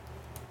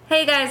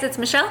Hey guys, it's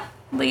Michelle,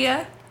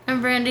 Leah,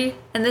 and Brandy,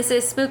 and this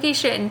is Spooky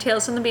Shit and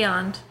Tales from the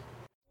Beyond.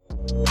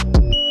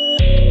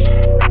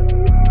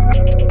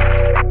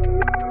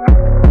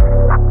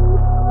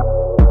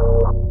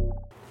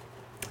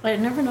 I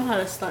never know how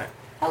to start.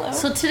 hello.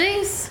 So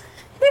today's...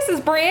 This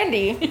is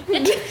Brandy.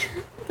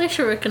 They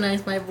should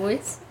recognize my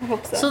voice. I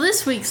hope so. So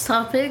this week's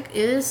topic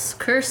is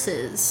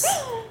curses.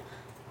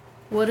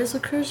 What is a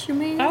curse, you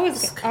mean? I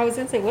was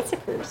gonna say, what's a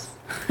curse?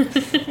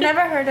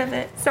 Never heard of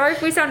it. Sorry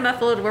if we sound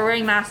muffled. We're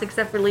wearing masks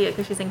except for Leah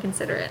because she's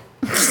inconsiderate.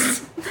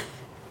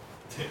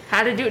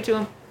 Had to do it to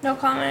him. No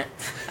comment.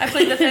 I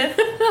plead the fifth.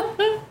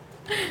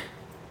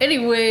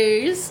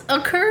 Anyways, a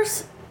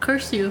curse...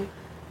 Curse you.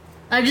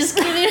 I'm just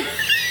kidding.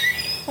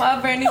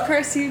 Wow, Brandy,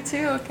 curse you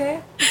too,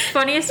 okay?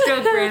 Funniest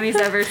joke Brandy's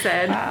ever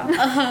said.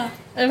 Wow.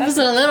 It was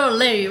a little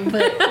lame,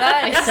 but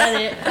I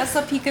said it. That's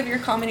the peak of your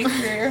comedy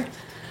career.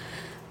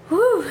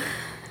 Whew.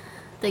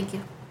 Thank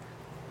you.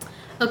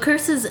 A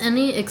curse is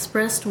any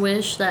expressed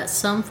wish that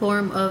some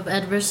form of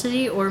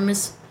adversity or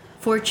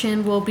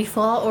misfortune will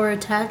befall or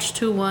attach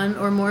to one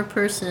or more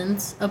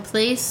persons, a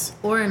place,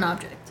 or an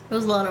object. It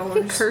was a lot of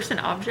You words. curse an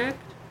object?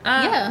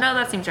 Yeah. No,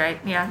 that seems right.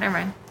 Yeah, never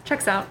mind.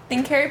 Checks out.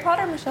 Think Harry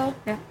Potter, Michelle.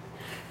 Yeah.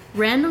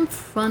 Random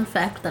fun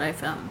fact that I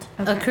found.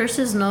 Okay. A curse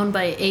is known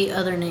by 8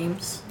 other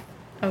names,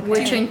 Okay.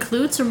 which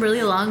include some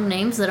really long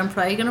names that I'm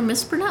probably going to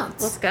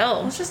mispronounce. Let's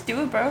go. Let's just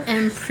do it, bro.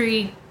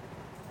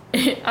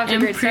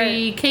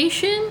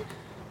 Imprecation,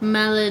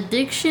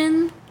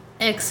 malediction,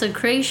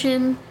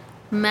 execration,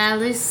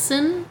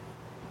 malicin,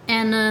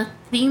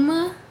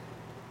 anathema,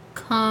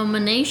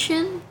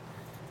 combination,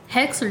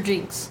 hex or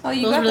jinx. Oh,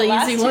 you Those got are the the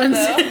last easy two, ones.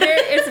 though.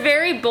 It's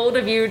very bold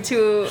of you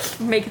to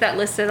make that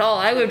list at all.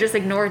 I would have just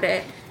ignored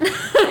it.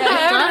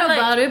 I thought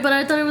about it, but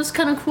I thought it was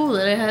kind of cool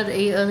that I had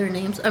 8 other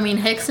names. I mean,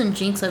 hex and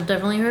jinx I've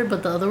definitely heard,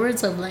 but the other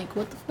words I'm like,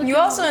 what the fuck? You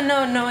also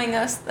know, knowing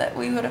us, that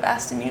we would have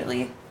asked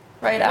immediately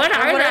right What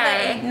after. are What they?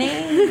 are the 8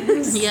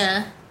 names?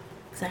 Yeah,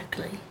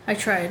 exactly. I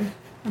tried.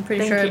 I'm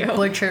pretty Thank sure you. I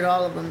butchered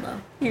all of them,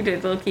 though. You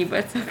did, low-key,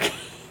 but it's okay.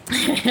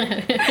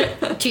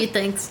 Gee,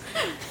 thanks.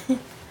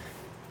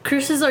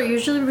 Curses are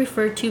usually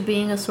referred to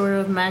being a sort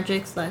of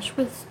magic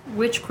 /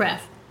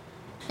 witchcraft,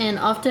 and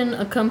often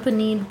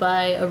accompanied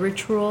by a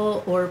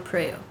ritual or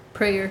prayer.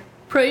 Cradle.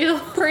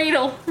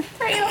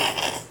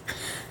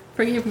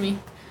 Forgive me.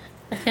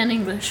 I can't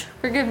English.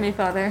 Forgive me,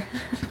 Father.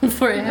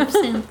 For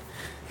absent.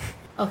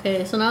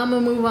 Okay, so now I'm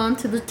gonna move on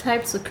to the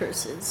types of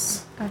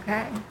curses.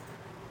 Okay.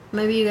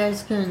 Maybe you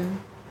guys can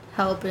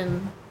help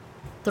and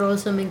throw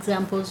some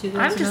examples you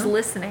guys I'm just know.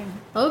 listening.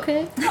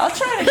 Okay. I'll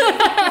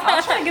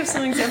try to give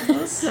some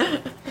examples.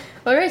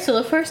 Alright, so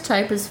the first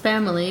type is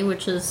family,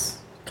 which is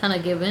kind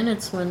of given.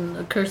 It's when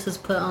a curse is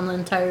put on the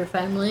entire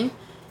family.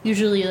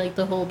 Usually, like,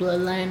 the whole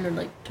bloodline, or,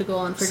 like, to go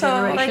on for So,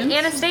 like, generations. Like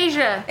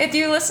Anastasia. If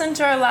you listen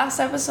to our last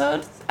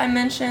episode, I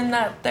mentioned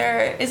that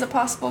there is a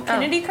possible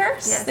Kennedy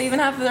curse. yes. They even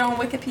have their own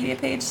Wikipedia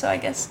page, so I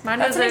guess Mine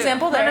that's was an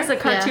example there. Mine was a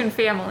cartoon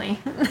family.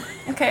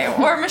 Okay,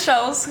 or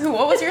Michelle's.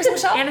 What was yours,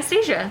 Michelle?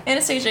 Anastasia.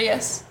 Anastasia,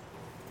 yes.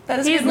 That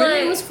is He's good. like-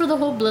 Really? It was for the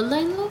whole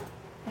bloodline, though?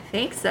 I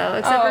think so.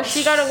 Except for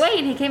she got away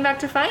and he came back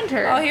to find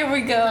her. Oh, here we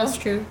go. That's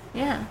true.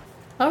 Yeah.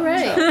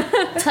 Alright.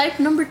 Type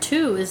number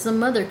 2 is the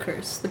mother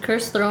curse. The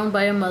curse thrown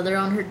by a mother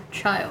on her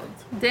child.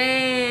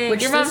 Dang.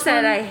 Which Your mom this said,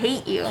 one- I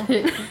hate you.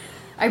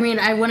 I mean,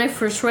 when I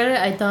first read it,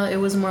 I thought it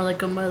was more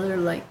like a mother,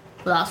 like,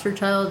 lost her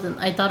child, and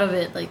I thought of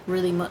it, like,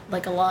 really much,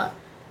 like, a lot.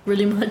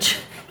 Really much.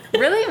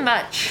 Really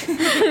much.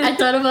 I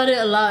thought about it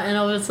a lot, and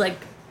I was like,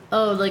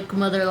 oh, like,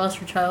 mother lost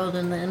her child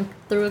and then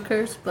threw a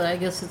curse, but I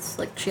guess it's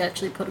like she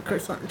actually put a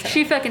curse on her child.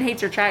 She fucking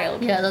hates her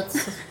child. Yeah, that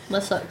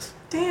sucks.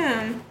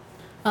 Damn.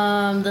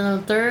 Then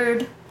the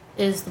third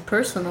is the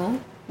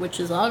personal, which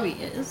is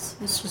obvious.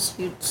 It's just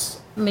it's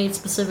made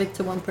specific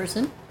to one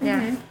person.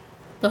 Yeah.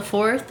 The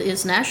fourth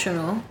is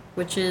national,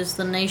 which is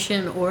the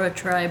nation or a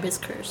tribe is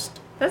cursed.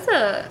 That's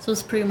a... So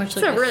it's pretty much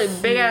like It's a really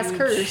big-ass huge-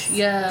 curse.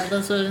 Yeah,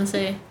 that's what I didn't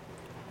say.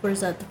 Where's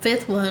that? The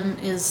fifth one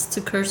is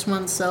to curse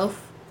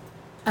oneself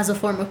as a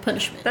form of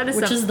punishment. That is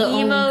which some is the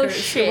emo own curse,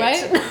 shit.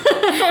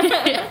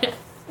 right?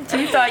 So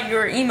you thought you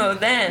were emo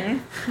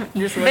then.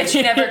 Just Bet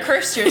you never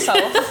cursed yourself.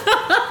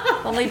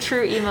 Only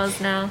true emos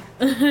now.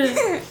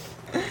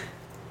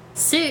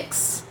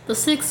 6. The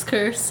sixth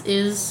curse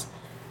is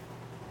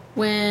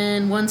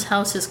when one's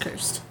house is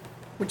cursed.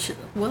 Which,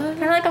 what?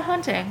 Kind of like a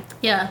haunting.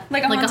 Yeah,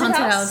 Like a haunted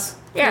house?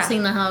 Yeah.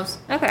 Cursing the house.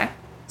 Okay.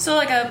 So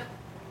like a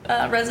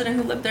resident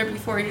who lived there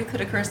before you could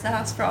have cursed the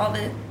house for all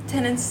the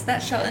tenants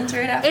that shall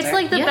enter it after. It's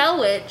like the Yeah. Bell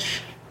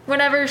Witch.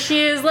 Whenever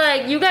she is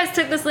like, you guys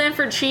took this land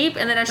for cheap,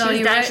 and then as she was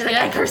you're dying, right, she's like,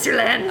 yeah. I curse your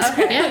land.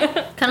 Okay. Yeah,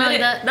 kind of like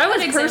that. That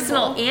was Good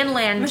personal example. and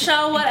land.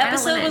 Michelle, what and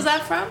episode was lineage.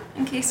 that from?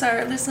 In case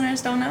our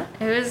listeners don't know.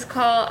 It was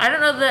called, I don't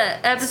know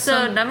the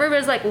episode Some- number, but it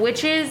was like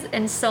witches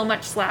and so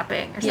much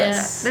slapping or something.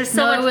 Yes. There's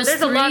so no, much, it was there's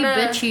 3 a lot of,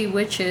 bitchy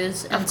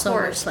witches and of so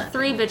much course, slap.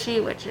 3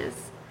 bitchy witches.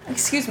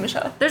 Excuse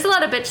Michelle. There's a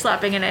lot of bitch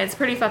slapping in it. It's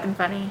pretty fucking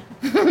funny.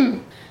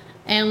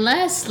 And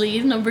lastly,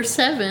 number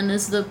 7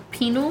 is the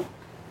penal.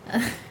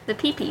 The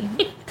pee-pee.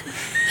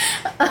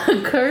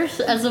 A curse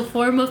as a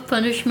form of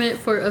punishment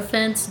for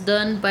offense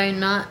done by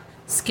not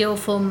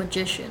skillful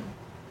magician.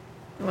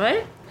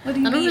 What? What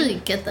do you I don't mean?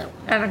 really get that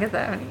one. I don't get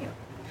that one either.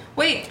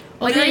 Wait,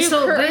 Like, Okay,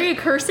 are you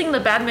cursing the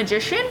bad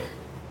magician?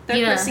 they're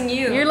Yeah. cursing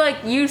you. You're like,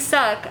 you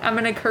suck. I'm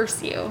gonna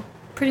curse you.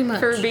 Pretty much.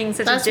 For being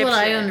such a That's what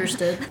I dipshit.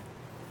 understood.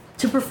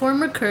 To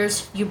perform a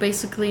curse, you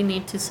basically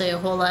need to say a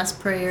whole ass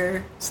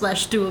prayer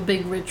 / do a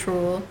big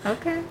ritual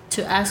Okay.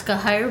 to ask a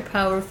higher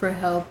power for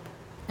help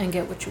and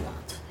get what you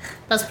want.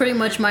 That's pretty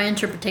much my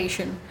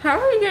interpretation. How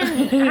are you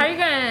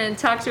gonna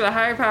talk to a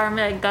higher power and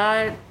be like,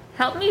 God,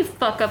 help me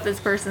fuck up this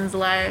person's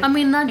life? I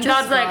mean, not And just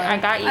God's like, God. I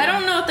got you. I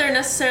don't know if they're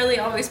necessarily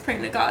always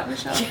praying to God,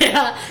 Michelle.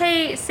 Yeah.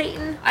 Hey,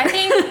 Satan. I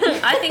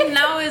think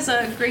now is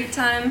a great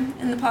time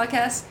in the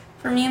podcast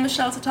for me and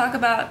Michelle to talk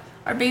about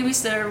our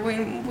babysitter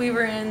when we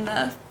were in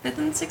the 5th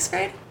and 6th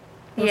grade.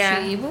 Was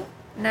Yeah. she evil?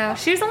 No,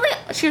 she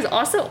was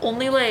also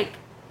only like,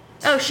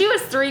 she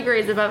was 3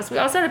 grades above us. We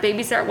also had a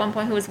babysitter at one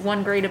point who was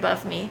 1 grade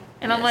above me.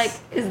 And I'm like,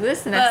 Yes. is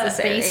this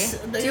necessary?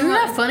 Isn't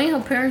that funny how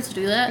parents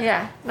do that?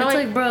 Yeah. It's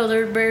like, bro,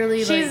 they're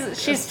barely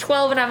she's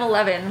 12 and I'm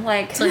 11.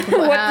 Like, like,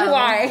 what, wow.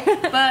 why?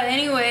 But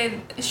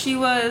anyway, she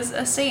was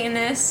a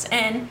Satanist,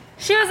 and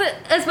She was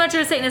as much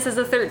of a Satanist as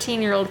a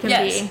 13-year-old can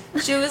yes, be.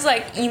 she was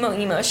like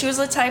emo. She was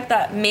the type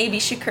that maybe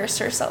she cursed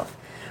herself.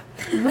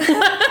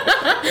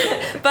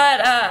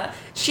 But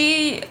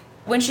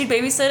when she'd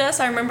babysit us,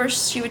 I remember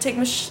she would take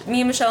me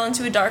and Michelle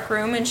into a dark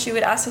room, and she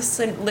would ask us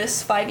to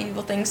list 5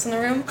 evil things in the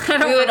room. I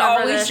don't We would remember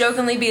always this.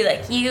 jokingly be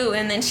like, you,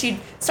 and then she'd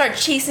start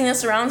chasing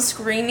us around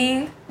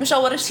screaming.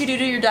 Michelle, what did she do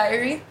to your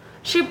diary?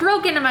 She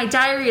broke into my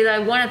diary that I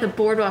won at the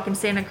boardwalk in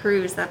Santa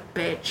Cruz, that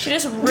bitch. She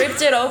just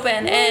ripped it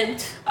open, and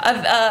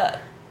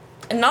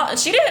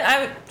she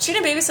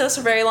didn't babysit us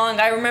for very long.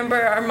 I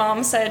remember our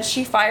mom said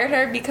she fired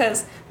her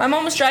because my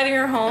mom was driving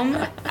her home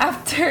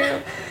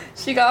after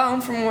she got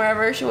home from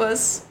wherever she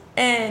was,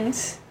 and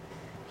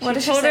what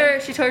did she say?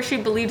 She told her she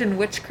believed in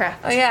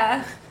witchcraft. Oh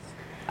yeah,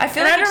 I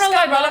feel And like I don't know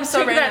why brought mom up so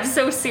took that random.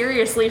 so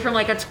seriously from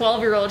like a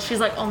 12-year-old.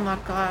 She's like, oh my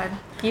god,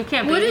 you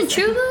can't babysit. Wouldn't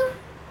you though?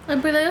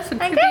 I'd be like, that's a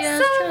I creepy guess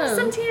ass so. child.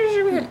 Some teenagers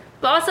are weird.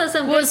 But also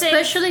some Well, good things.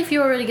 especially if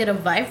you already get a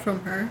vibe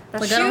from her.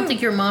 That's Like, I don't true.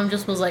 think your mom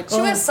just was like, She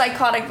oh, has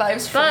psychotic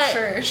vibes for But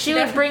sure. she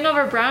would bring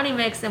over brownie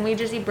mix and we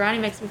just eat brownie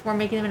mix before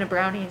making them into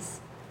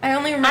brownies. I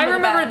only remember. I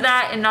remember the bad.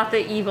 that and not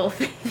the evil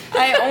thing.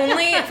 I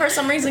only, for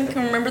some reason,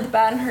 can remember the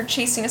bad and her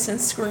chasing us and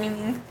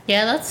screaming.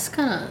 yeah, that's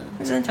kind It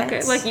was intense.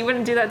 Okay, like you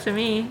wouldn't do that to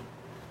me.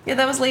 Yeah,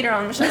 that was later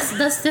on, Michelle. of...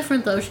 That's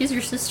different, though. She's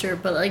your sister,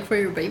 but, like, for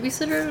your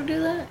babysitter to do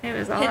that? It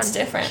was odd. It's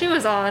different. She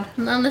was odd.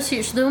 Unless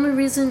the only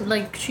reason,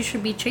 like, she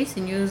should be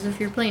chasing you is if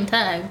you're playing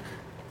tag.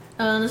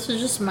 This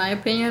is just my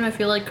opinion. I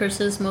feel like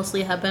curses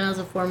mostly happen as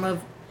a form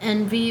of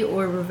envy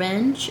or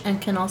revenge and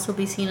can also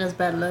be seen as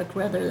bad luck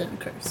rather than a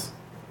curse.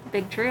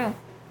 Big true.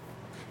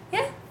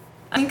 Yeah.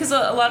 I mean, because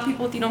a lot of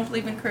people, if you don't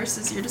believe in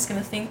curses, you're just going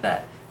to think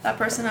that that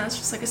person has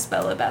just like a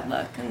spell of bad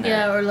luck. And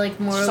Yeah, or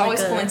like more it's just like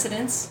always a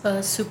coincidence.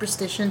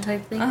 superstition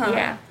type thing. Uh-huh.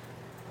 Yeah.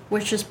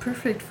 Which is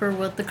perfect for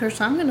what the curse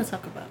I'm going to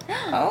talk about.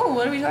 Oh,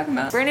 what are we talking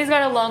about? Brittany's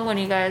got a long one,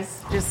 you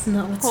guys. Just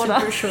No, it's hold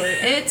super on. short.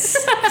 It's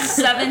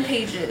 7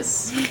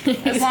 pages.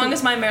 As long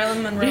as my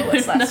Marilyn Monroe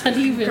was last Not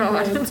week. even, bro.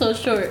 God. It's so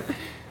short.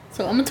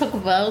 So I'm going to talk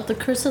about the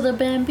curse of the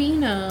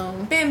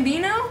Bambino.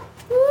 Bambino?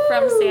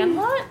 From Woo!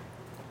 Sandlot?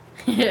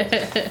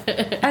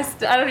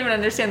 I don't even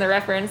understand the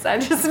reference. I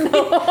just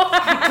know.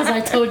 Because I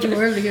told you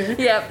earlier.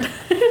 Yep.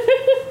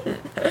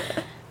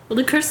 Well,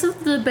 the curse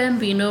of the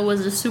Bambino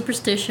was a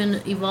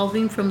superstition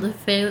evolving from the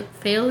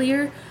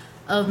failure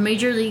of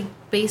Major League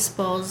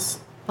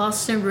Baseball's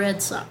Boston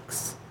Red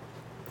Sox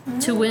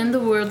to win the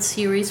World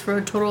Series for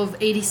a total of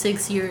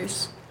 86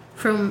 years,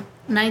 from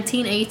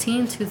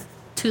 1918 to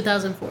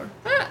 2004.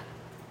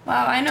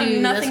 Wow, I know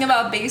Dude, nothing that's-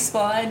 about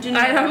baseball. I didn't know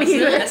I don't that was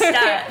even either. a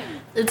stat.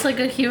 It's like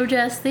a huge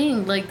ass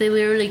thing. Like, they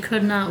literally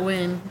could not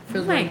win for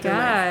Oh my like, their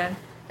life. god.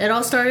 It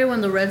all started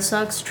when the Red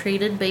Sox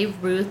traded Babe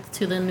Ruth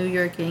to the New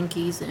York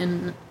Yankees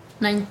in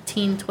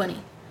 1920.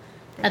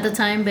 At the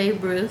time,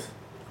 Babe Ruth,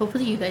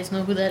 hopefully you guys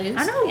know who that is.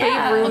 I know who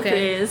Yeah, Babe Ruth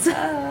okay. is.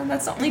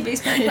 That's the only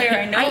baseball player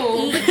I know. I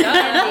eat Duh.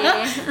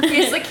 candy. He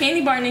has the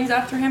candy bar names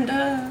after him.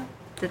 Duh.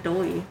 The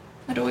doy.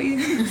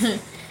 Adoy.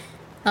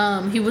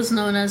 He was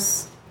known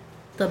as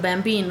the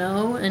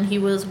Bambino, and he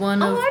was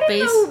one of Oh, I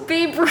didn't know who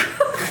Babe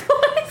Ruth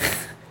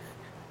was.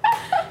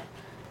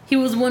 He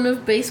was one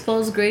of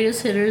baseball's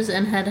greatest hitters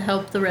and had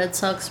helped the Red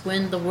Sox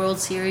win the World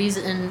Series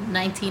in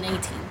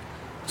 1918.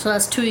 So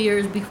that's 2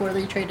 years before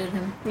they traded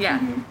him. Yeah.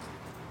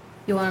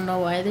 You want to know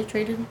why they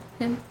traded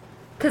him?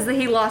 Because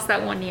he lost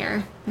that 1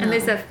 year. And they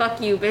No. said, fuck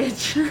you,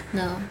 bitch.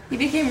 No. He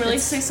became really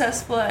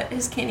successful at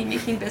his candy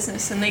making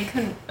business and they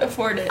couldn't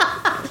afford it.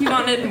 He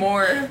wanted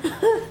more.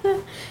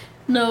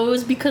 No, it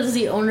was because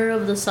the owner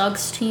of the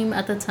Sox team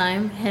at the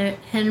time,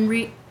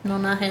 Henry... No,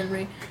 not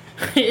Henry.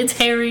 It's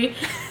Harry.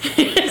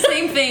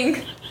 Same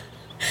thing.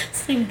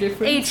 Same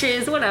difference.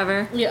 H's,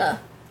 whatever. Yeah.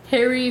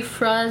 Harry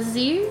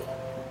Frazee?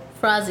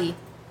 Frazee.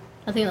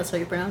 I think that's how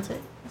you pronounce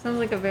it. Sounds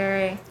like a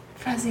very...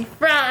 Fuzzy.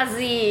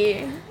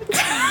 Frazzy.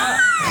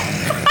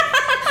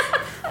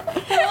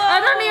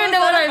 don't know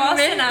what I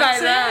Boston meant by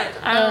accent? that.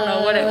 I don't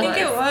know what it I was. think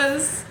it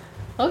was.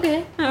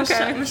 Okay.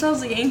 Okay.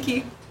 Michelle's a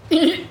Yankee.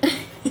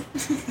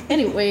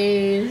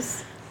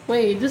 Anyways.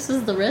 Wait, this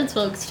is the Red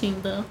Sox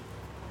team, though.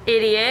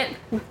 Idiot.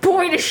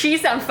 Boy, does she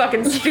sound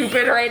fucking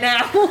stupid right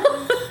now.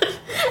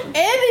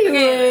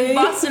 Anyway.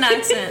 Boston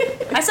accent.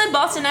 I said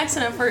Boston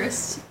accent at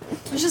first.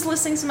 I was just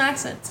listing some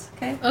accents,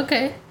 okay?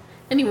 Okay.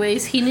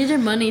 Anyways, he needed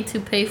money to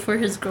pay for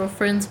his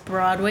girlfriend's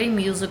Broadway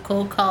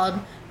musical called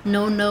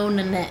No No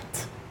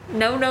Nanette.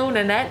 No,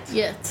 Nanette.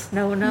 Yet.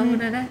 No,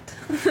 Nanette.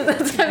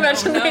 That's how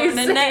much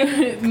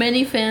Nanette.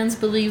 Many fans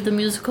believe the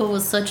musical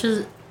was such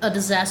a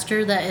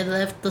disaster that it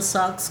left the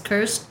Sox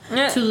cursed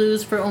to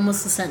lose for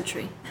almost a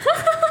century.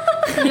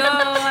 Yo,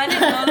 I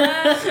didn't know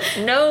that.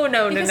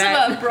 No, Because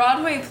Nanette. of a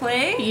Broadway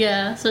play?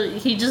 Yeah, so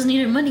he just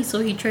needed money, so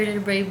he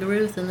traded Babe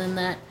Ruth, and then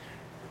that.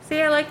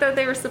 See, I like that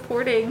they were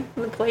supporting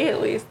the play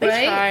at least. They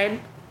Right? tried.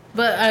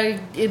 But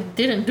it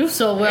didn't do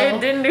so well. It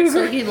didn't do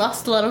so he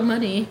lost a lot of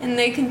money. And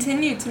they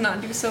continued to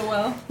not do so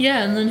well.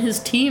 Yeah, and then his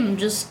team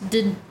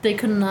they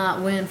could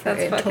not win for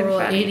That's a fucking total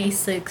funny.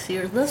 86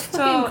 years. That's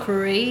fucking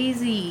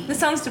crazy. This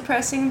sounds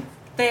depressing.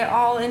 They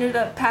all ended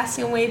up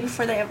passing away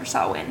before they ever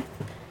saw a win.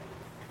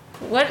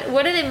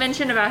 What did they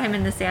mention about him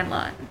in The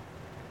Sandlot?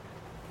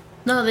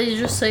 No, they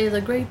just say the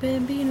Great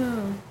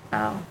Bambino.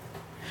 Oh.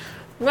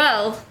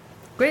 Well,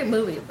 Great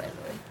movie, by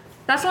the way.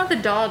 that's not the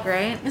dog,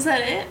 right? Is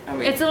that it?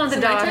 It's the one with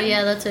the dog. Oh,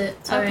 yeah, that's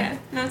it. Sorry. Okay.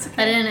 No, it's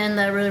okay. I didn't end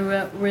that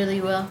really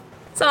well.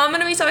 So I'm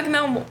gonna be talking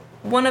about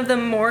one of the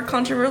more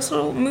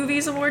controversial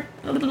movies award.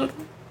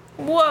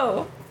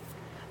 Whoa.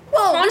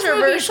 Whoa, this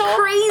movie's Controversial?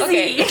 crazy.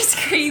 Okay,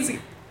 it's crazy.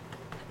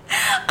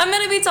 I'm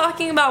gonna be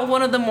talking about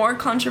one of the more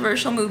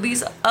controversial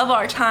movies of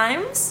our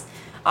times.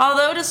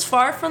 Although it is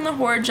far from the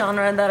horror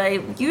genre that I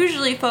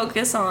usually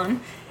focus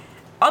on,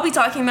 I'll be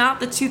talking about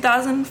the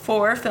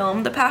 2004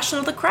 film The Passion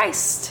of the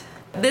Christ.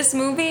 This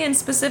movie, and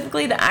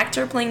specifically the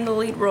actor playing the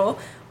lead role,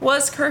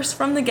 was cursed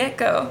from the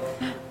get-go.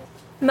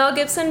 Mel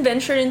Gibson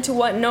ventured into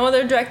what no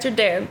other director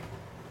dared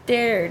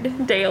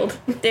Who's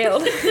Dale?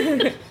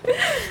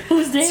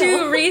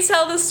 to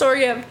retell the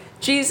story of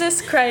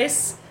Jesus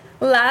Christ's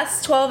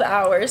last 12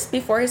 hours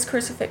before his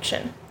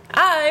crucifixion.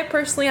 I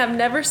personally have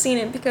never seen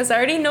it because I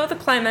already know the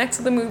climax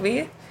of the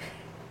movie.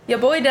 Your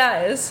boy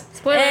dies.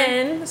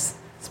 Spoiler.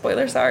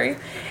 Spoiler, sorry.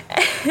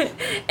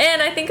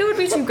 And I think it would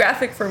be too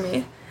graphic for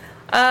me.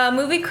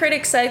 Movie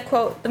critics said,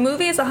 quote, "The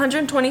movie is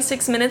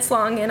 126 minutes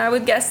long, and I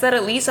would guess that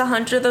at least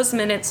 100 of those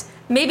minutes,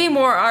 maybe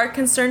more, are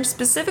concerned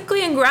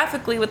specifically and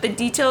graphically with the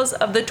details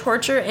of the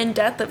torture and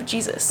death of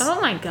Jesus." Oh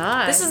my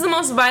god. This is the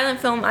most violent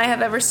film I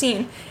have ever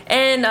seen.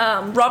 And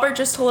Robert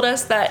just told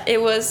us that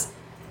it was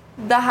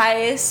the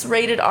highest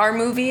rated R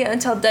movie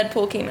until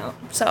Deadpool came out.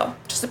 So,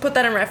 just to put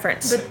that in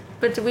reference.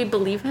 But do we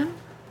believe him?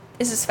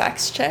 Is this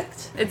facts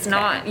checked? It's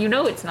not. You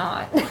know it's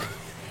not.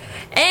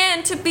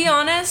 And to be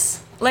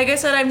honest, like I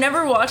said, I've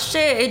never watched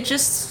it. It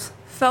just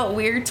felt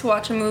weird to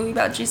watch a movie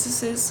about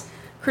Jesus's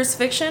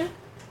crucifixion.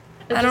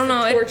 I don't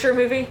know. Torture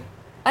movie.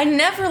 I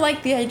never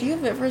liked the idea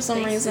of it for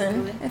some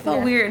reason. Basically, It felt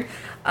yeah. weird.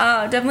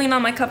 Definitely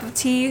not my cup of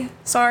tea.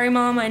 Sorry,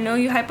 Mom. I know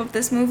you hype up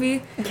this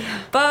movie.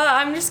 But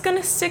I'm just going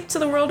to stick to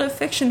the world of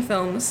fiction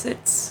films.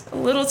 It's a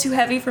little too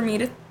heavy for me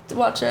to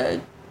watch a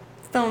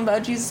film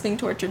about Jesus being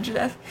tortured to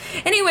death.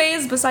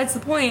 Anyways, besides the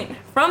point,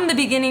 from the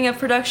beginning of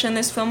production,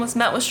 this film was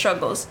met with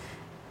struggles.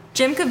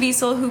 Jim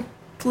Caviezel, who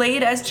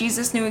played as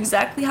Jesus, knew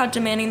exactly how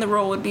demanding the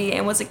role would be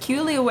and was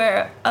acutely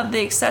aware of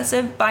the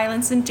excessive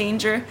violence and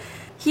danger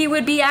he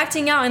would be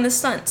acting out in the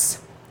stunts.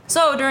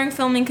 So, during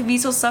filming,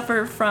 Caviezel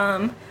suffered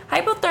from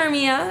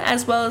hypothermia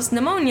as well as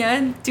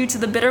pneumonia due to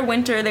the bitter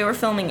winter they were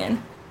filming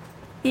in.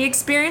 He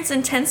experienced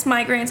intense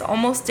migraines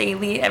almost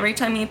daily every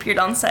time he appeared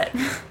on set.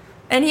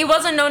 And he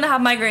wasn't known to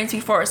have migraines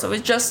before, so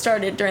it just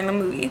started during the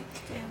movie.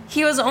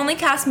 He was the only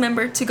cast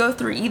member to go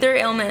through either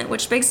ailment,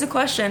 which begs the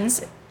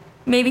questions,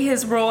 maybe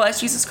his role as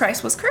Jesus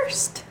Christ was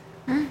cursed.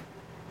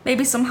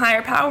 Maybe some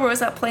higher power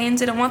was at play and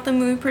didn't want the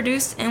movie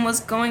produced and was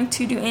going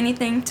to do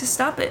anything to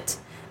stop it.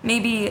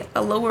 Maybe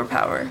a lower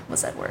power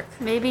was at work.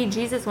 Maybe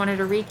Jesus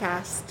wanted a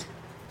recast.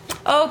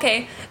 Oh,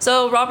 okay,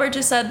 so Robert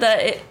just said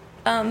that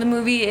the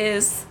movie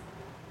is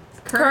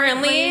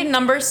currently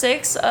number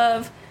 6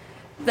 of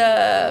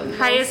the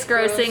highest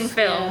grossing gross,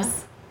 films.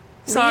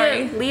 yeah.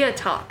 Sorry. Leah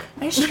talk.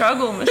 I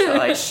struggle, Michelle.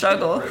 I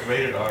struggle.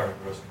 Rated R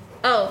grossing film.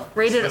 Oh,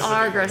 rated R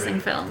Specifically grossing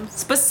rated. films.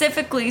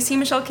 Specifically, see,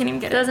 Michelle can't even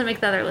get It it. doesn't make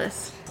the other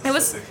list. It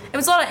was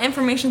a lot of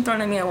information thrown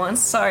at me at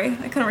once. Sorry,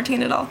 I couldn't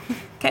retain it all.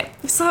 Okay,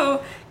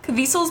 so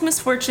Caviezel's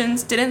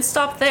misfortunes didn't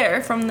stop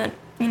there from the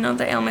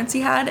ailments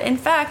he had. In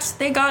fact,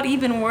 they got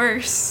even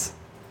worse.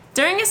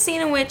 During a scene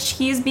in which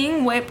he is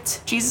being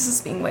whipped, Jesus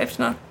is being whipped,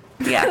 not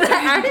the actor. The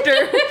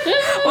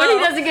actor. When he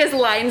doesn't get his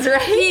lines right.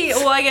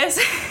 I guess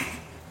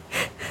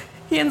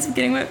he ends up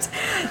getting whipped.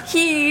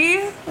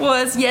 He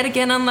was yet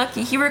again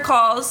unlucky. He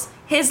recalls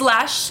his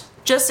lash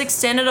just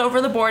extended over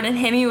the board and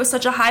hit me with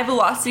such a high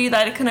velocity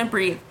that I couldn't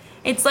breathe.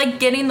 It's like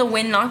getting the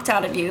wind knocked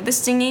out of you. The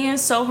stinging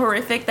is so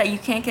horrific that you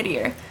can't get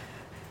air.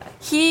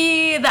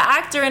 The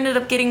actor ended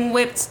up getting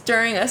whipped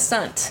during a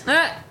stunt.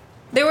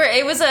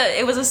 It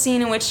was a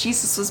scene in which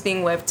Jesus was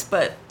being whipped,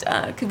 but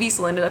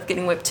Caviezel ended up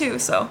getting whipped too.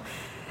 So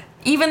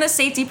even the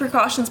safety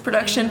precautions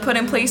production put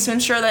in place to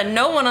ensure that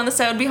no one on the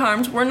set would be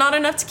harmed were not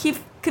enough to keep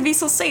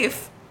Caviezel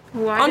safe.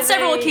 On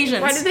several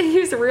occasions. Why did they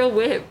use real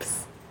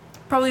whips?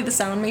 Probably the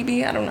sound,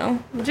 maybe. I don't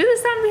know. Do the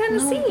sound behind the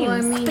scenes. Well,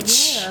 I mean,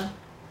 yeah.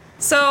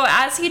 So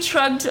as he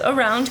trudged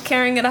around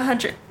carrying a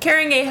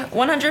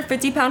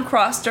 150-pound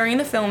cross during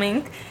the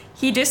filming,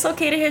 he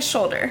dislocated his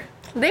shoulder.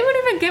 They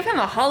wouldn't even give him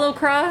a hollow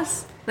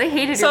cross. They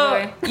hated your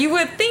boy. So you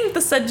would think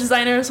the set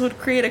designers would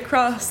create a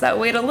cross that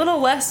weighed a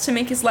little less to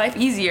make his life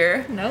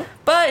easier. No.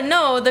 But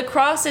no, the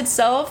cross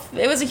itself,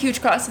 it was a huge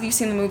cross if you've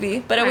seen the movie,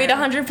 but it weighed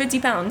 150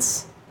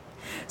 pounds.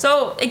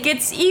 So it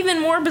gets even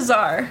more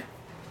bizarre.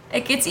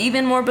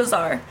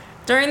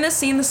 During this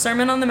scene, the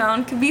Sermon on the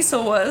Mount,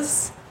 Caviezel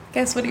was...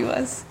 Guess what he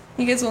was?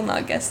 You guys will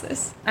not guess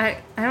this. I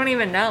don't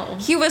even know.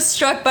 He was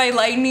struck by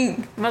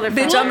lightning. Motherfucker.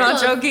 Bitch, I'm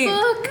not joking.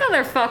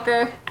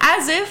 Motherfucker.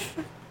 As if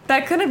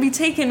that couldn't be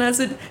taken as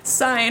a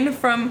sign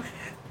from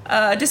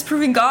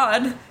disproving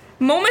God.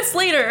 Moments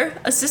later,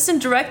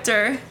 assistant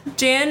director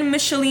Jan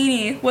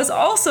Michelini was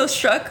also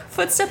struck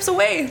footsteps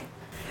away.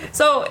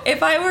 So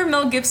if I were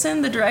Mel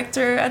Gibson, the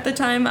director at the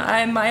time,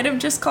 I might have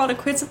just called it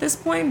quits at this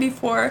point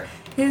before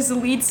his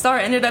lead star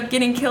ended up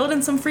getting killed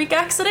in some freak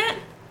accident.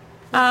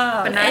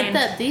 At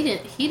that,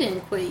 he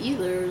didn't quit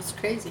either. It was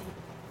crazy.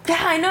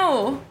 Yeah, I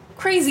know.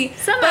 Crazy.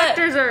 Some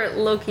actors are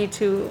low-key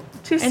too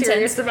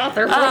serious about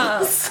their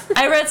roles.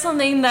 I read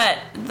something that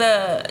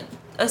the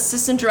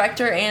assistant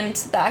director and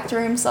the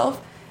actor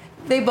himself,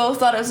 they both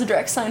thought it was a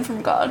direct sign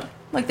from God.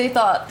 Like, they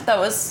thought that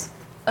was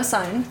a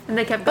sign. And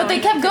they kept going. But they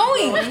kept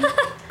going.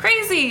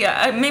 Crazy.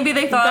 Maybe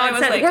they thought God it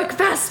was said, like... work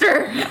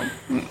faster.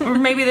 Or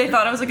maybe they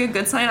thought it was like a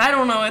good sign. I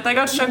don't know. If I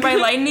got struck by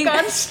lightning...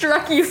 God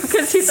struck you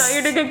because he thought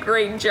you did a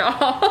great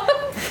job.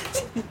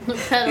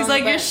 He's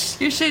like, your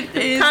shit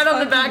is... Pat on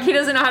the back. He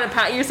doesn't know how to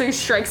pat you, so he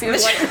strikes you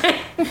with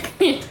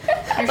lightning.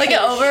 Like an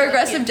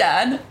over-aggressive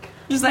dad.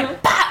 Just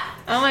like, pat!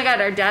 Oh my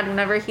God, our dad,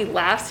 whenever he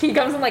laughs, he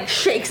comes and like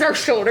shakes our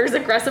shoulders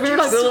aggressively. We're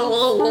like,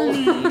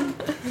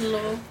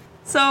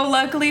 So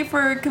luckily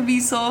for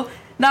Caviezel,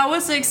 that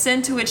was the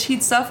extent to which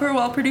he'd suffer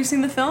while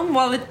producing the film.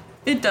 While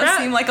it does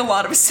seem like a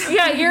lot of stuff.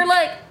 Yeah, you're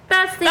like,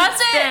 that's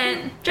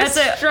extent. It. Just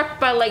that's struck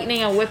by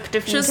lightning and whipped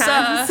a few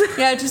times.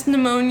 Just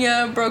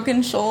pneumonia,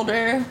 broken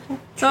shoulder.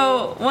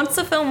 So once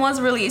the film was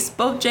released,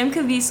 both Jim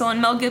Caviezel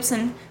and Mel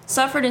Gibson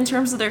suffered in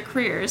terms of their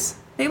careers.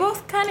 They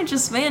both kind of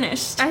just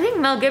vanished. I think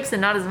Mel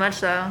Gibson, not as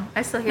much though.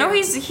 I still hear. No,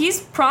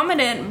 he's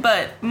prominent,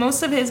 but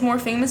most of his more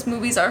famous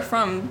movies are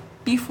from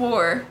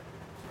before.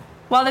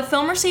 While the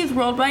film received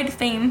worldwide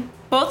fame,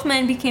 both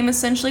men became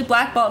essentially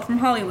blackballed from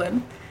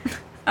Hollywood.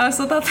 I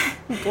also thought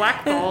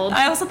blackballed.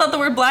 I also thought the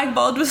word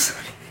blackballed was...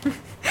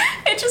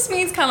 it just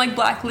means kind of like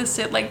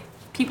blacklisted, like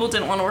people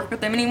didn't want to work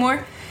with them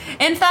anymore.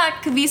 In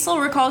fact,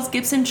 Caviezel recalls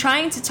Gibson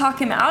trying to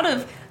talk him out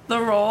of the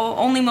role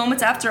only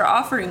moments after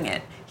offering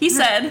it. He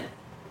said,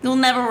 "You'll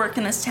never work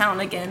in this town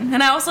again."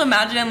 And I also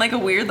imagine in like a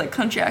weird like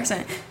country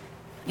accent,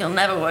 "You'll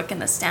never work in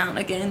this town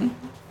again."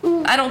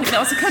 I don't think that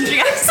was a country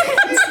accent.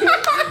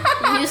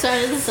 You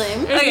sounded the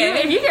same.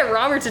 If you get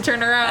Robert to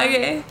turn around.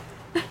 Okay.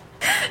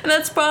 And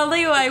that's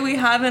probably why we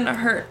haven't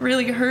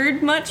really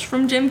heard much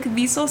from Jim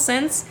Caviezel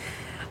since.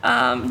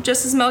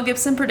 Just as Mel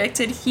Gibson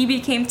predicted, he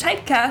became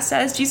typecast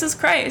as Jesus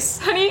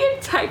Christ. How do you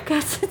get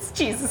typecast as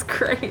Jesus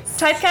Christ?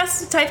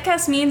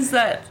 Typecast means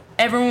that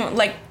everyone,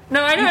 like,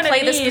 no, I know what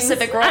play it the means.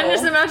 specific role. I'm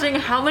just imagining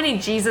how many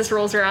Jesus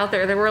roles are out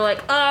there that we're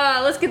like,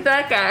 let's get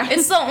that guy.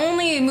 It's the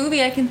only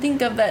movie I can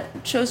think of that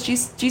shows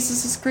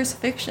Jesus'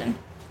 crucifixion.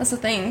 That's the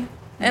thing.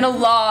 And a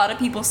lot of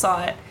people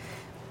saw it.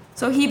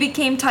 So he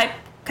became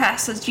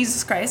typecast as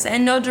Jesus Christ,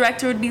 and no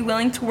director would be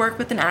willing to work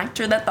with an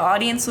actor that the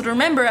audience would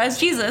remember as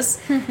Jesus.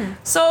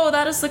 So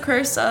that is the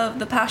curse of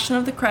The Passion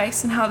of the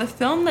Christ and how the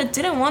film that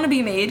didn't want to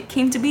be made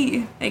came to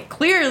be. It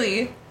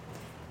clearly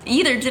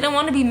either didn't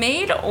want to be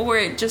made or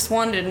it just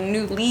wanted a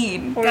new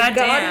lead. Or God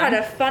had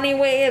a funny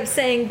way of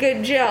saying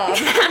good job.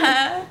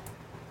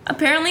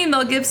 Apparently,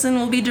 Mel Gibson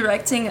will be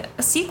directing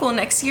a sequel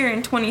next year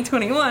in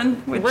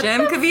 2021 with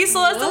Jim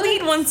Caviezel as the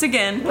lead once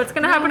again. What's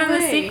going to happen in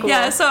the sequel?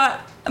 Yeah, so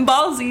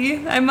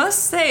ballsy, I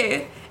must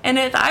say. And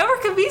if I were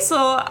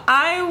Caviezel,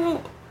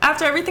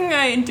 after everything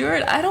I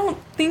endured, I don't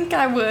think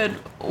I would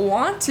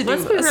want to do a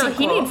sequel. Let's be real,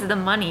 he needs the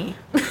money.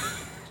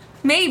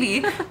 Maybe,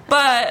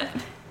 but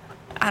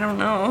I don't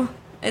know.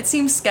 It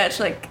seems sketch.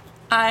 Like,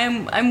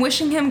 I'm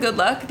wishing him good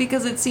luck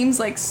because it seems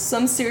like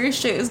some serious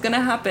shit is gonna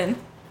happen.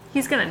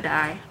 He's gonna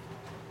die.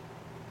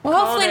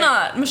 Well, hopefully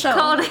not, Michelle.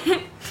 Called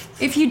it.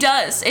 If he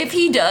does, it's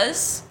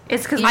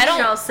because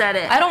Michelle said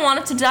it. I don't want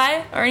it to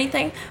die or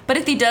anything, but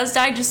if he does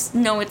die, just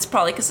know it's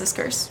probably because this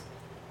curse.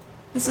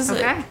 This is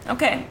it.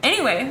 Okay.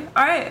 Anyway,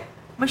 all right,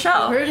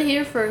 Michelle. You heard it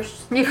here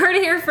first. You heard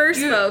it here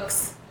first,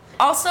 folks.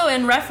 Also,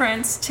 in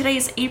reference,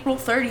 today's April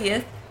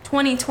 30th,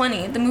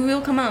 2020. The movie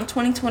will come out in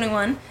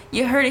 2021.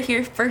 You heard it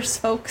here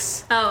first,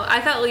 folks. Oh, I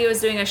thought Leah was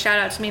doing a shout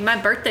out to me. My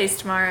birthday's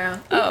tomorrow.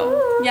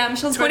 Oh, yeah,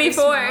 Michelle's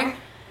 24.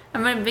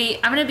 I'm gonna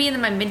be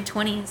in my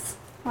mid-20s.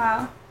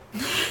 Wow.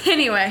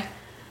 Anyway,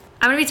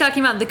 I'm going to be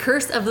talking about The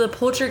Curse of the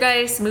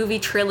Poltergeist movie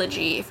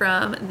trilogy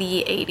from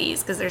the 80s,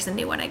 because there's a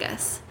new one, I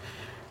guess.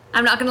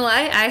 I'm not going to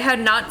lie, I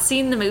had not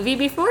seen the movie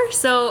before,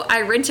 so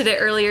I rented it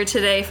earlier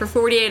today for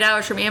 48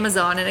 hours from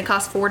Amazon, and it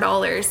cost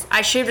 $4.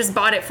 I should have just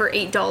bought it for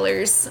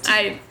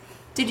 $8.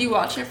 Did you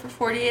watch it for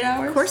 48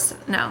 hours? Of course,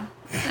 no.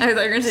 I thought you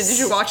were going to say, did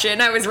you watch it?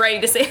 And I was ready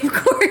to say, of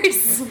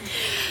course.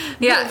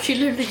 Yeah. No, she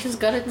literally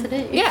just got it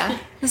today. Yeah.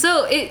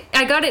 So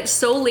I got it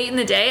so late in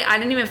the day, I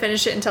didn't even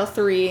finish it until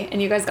 3,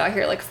 and you guys got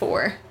here at like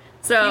 4.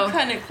 So you're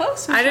kind of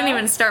close. I didn't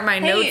even start my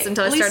notes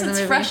until I started the movie. At least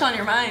it's fresh on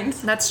your mind.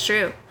 That's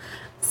true.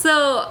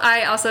 So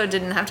I also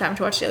didn't have time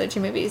to watch the other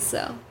 2 movies,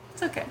 so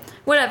it's okay.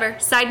 Whatever.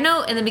 Side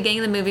note, in the beginning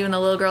of the movie when the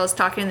little girl is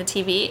talking on the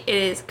TV, it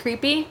is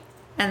creepy,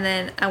 and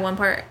then at one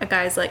part a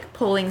guy's like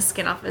pulling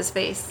skin off of his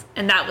face,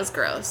 and that was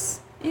gross.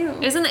 Ew. It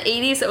was in the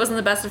 80s, so it wasn't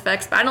the best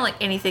effects, but I don't like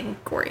anything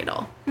gory at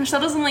all.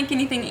 Michelle doesn't like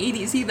anything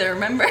 80s either,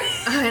 remember?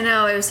 I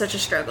know, it was such a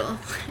struggle.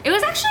 It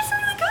was actually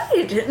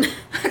really good.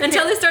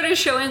 Until they started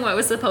showing what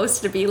was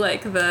supposed to be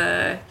like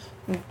the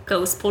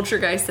ghost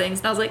poltergeist things,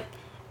 and I was like,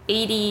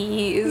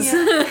 80s.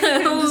 Yeah.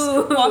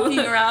 Just walking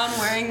around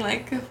wearing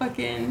like a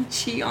fucking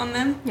sheet on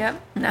them.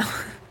 Yep. No.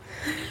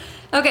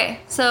 Okay,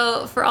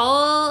 so for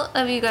all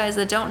of you guys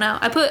that don't know,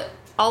 I put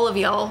all of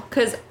y'all,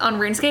 because on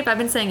RuneScape I've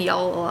been saying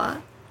y'all a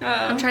lot.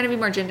 I'm trying to be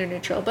more gender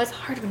neutral, but it's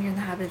hard when you're in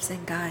the habit of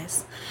saying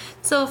guys.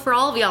 So for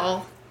all of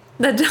y'all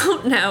that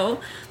don't know,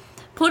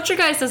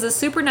 Poltergeist is a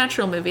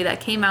supernatural movie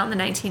that came out in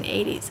the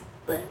 1980s.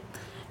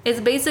 It's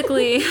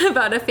basically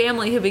about a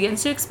family who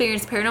begins to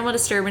experience paranormal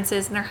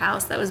disturbances in their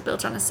house that was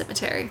built on a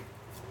cemetery.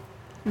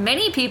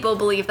 Many people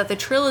believe that the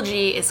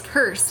trilogy is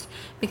cursed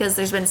because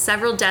there's been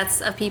several deaths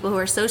of people who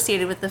are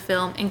associated with the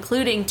film,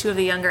 including 2 of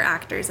the younger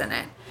actors in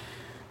it.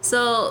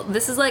 So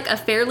this is like a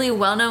fairly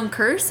well-known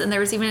curse, and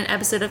there was even an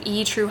episode of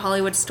True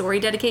Hollywood Story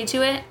dedicated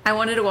to it. I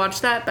wanted to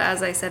watch that, but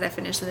as I said, I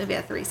finished the movie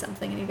at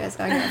 3-something, and you guys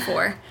got here at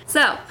 4.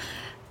 So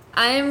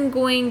I'm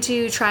going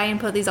to try and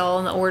put these all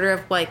in the order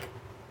of like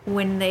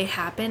when they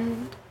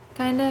happened,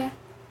 kind of.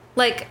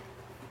 Like,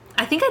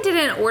 I think I did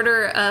it in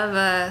order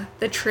of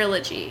the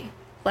trilogy.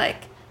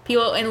 Like,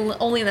 people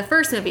only in the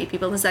first movie,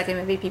 people in the second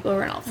movie, people who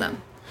were in all of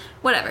them.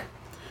 Whatever.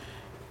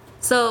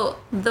 So,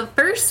 the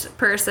first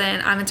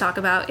person I'm going to talk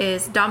about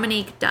is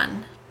Dominique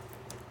Dunne.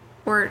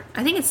 Or,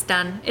 I think it's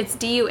Dunne. It's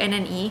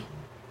D-U-N-N-E.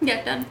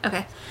 Yeah, Dunne.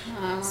 Okay.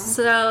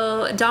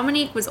 So,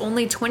 Dominique was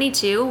only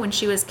 22 when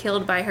she was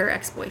killed by her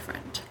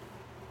ex-boyfriend.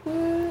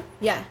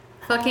 Yeah.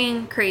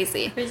 Fucking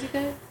crazy. Crazy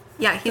guy?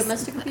 Yeah, he's...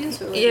 Domestic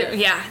abuse? Or like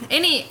yeah.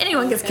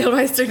 Anyone gets killed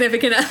by a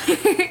significant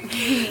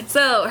other.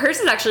 So, hers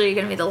is actually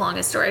going to be the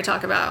longest story I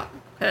talk about.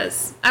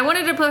 Because I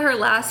wanted to put her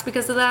last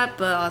because of that,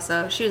 but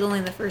also she was only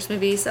in the first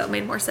movie, so it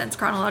made more sense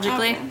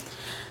chronologically. Okay.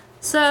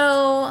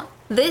 So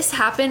this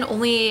happened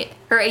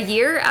a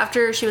year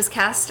after she was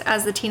cast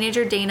as the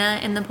teenager Dana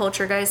in the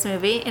Poltergeist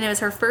movie, and it was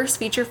her first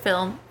feature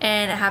film,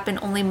 and it happened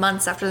only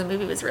months after the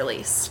movie was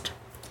released.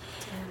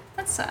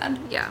 That's sad.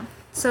 Yeah.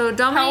 So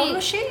Dominique... How old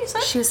was she, you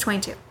said? She was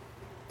 22.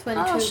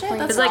 22. Oh, shit,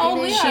 that's It's like how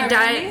old we she are,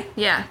 died... already?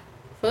 Yeah.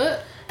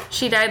 What?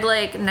 She died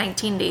like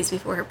 19 days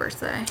before her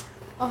birthday.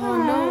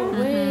 Oh, no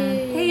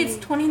way. Hey, it's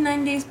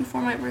 29 days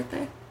before my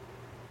birthday.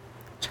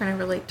 Trying to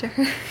relate to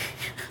her.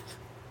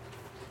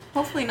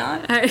 Hopefully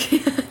not.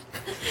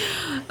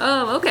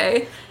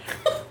 Okay.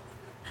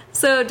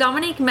 So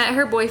Dominique met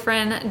her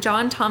boyfriend,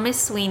 John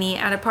Thomas Sweeney,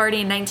 at a party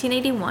in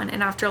 1981,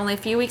 and after only a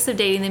few weeks of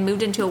dating, they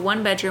moved into a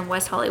 1-bedroom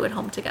West Hollywood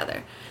home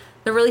together.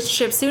 The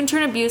relationship soon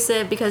turned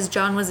abusive because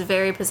John was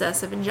very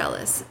possessive and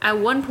jealous. At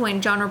one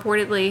point, John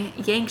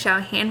reportedly yanked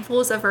out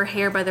handfuls of her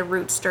hair by the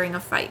roots during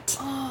a fight.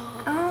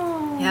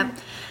 Oh. Yep.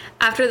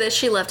 After this,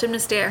 she left him to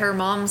stay at her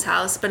mom's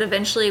house, but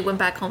eventually went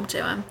back home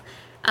to him.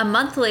 A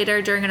month later,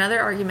 during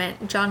another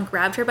argument, John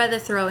grabbed her by the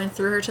throat and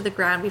threw her to the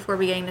ground before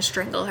beginning to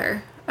strangle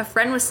her. A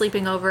friend was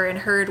sleeping over and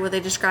heard what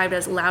they described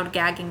as loud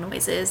gagging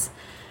noises,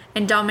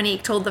 and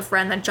Dominique told the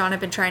friend that John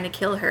had been trying to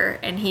kill her,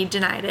 and he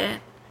denied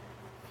it.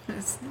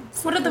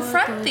 What did the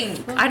friend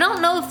think? I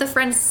don't know if the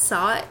friend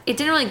saw it. It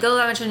didn't really go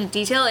that much into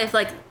detail. If,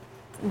 like,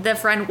 the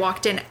friend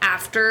walked in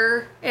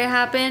after it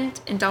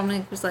happened, and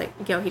Dominique was like,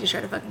 yo, he just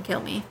tried to fucking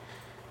kill me.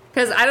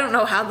 Because I don't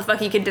know how the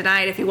fuck he could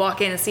deny it if you walk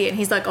in and see it. And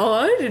he's like, oh,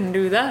 I didn't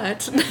do that.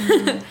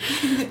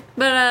 Mm-hmm.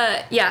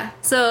 But, yeah.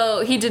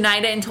 So he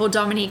denied it and told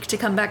Dominique to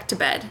come back to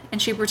bed.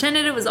 And she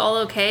pretended it was all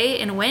okay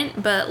and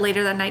went. But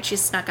later that night, she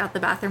snuck out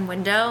the bathroom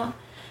window.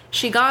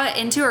 She got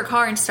into her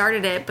car and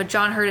started it. But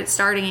John heard it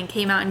starting and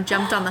came out and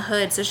jumped on the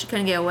hood so she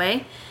couldn't get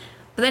away.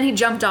 But then he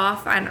jumped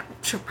off.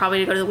 Probably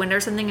to go to the window or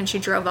something. And she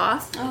drove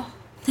off. Oh.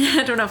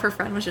 I don't know if her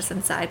friend was just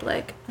inside,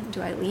 like,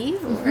 do I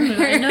leave? Or...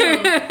 I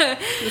know.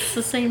 It's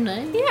the same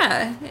night.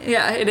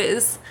 Yeah, it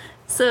is.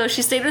 So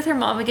she stayed with her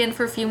mom again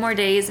for a few more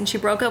days, and she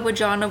broke up with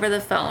John over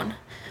the phone.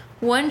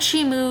 Once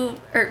he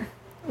moved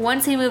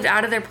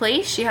out of their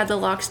place, she had the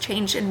locks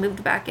changed and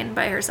moved back in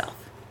by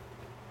herself.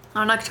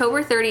 On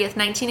October 30th,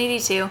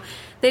 1982,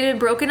 they had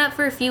broken up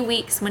for a few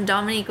weeks when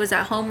Dominique was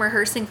at home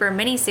rehearsing for a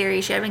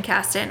miniseries she had been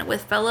cast in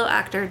with fellow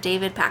actor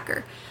David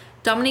Packer.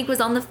 Dominique was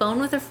on the phone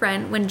with a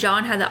friend when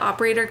John had the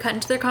operator cut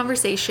into their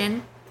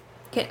conversation.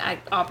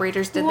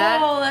 Operators did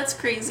that. Whoa, that's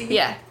crazy.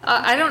 Yeah.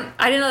 I didn't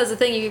know there was a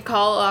thing you could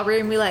call an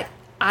operator and be like,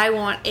 I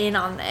want in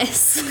on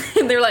this.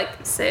 And they're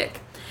like, sick.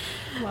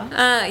 Wow.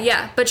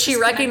 Yeah, but she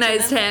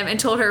recognized him and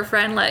told her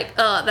friend, like,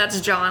 oh, that's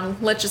John.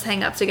 Let's just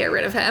hang up to get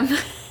rid of him.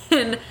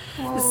 And it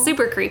was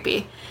super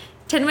creepy.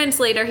 10 minutes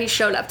later, he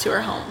showed up to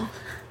her home.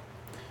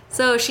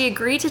 So she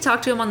agreed to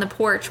talk to him on the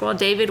porch while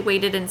David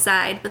waited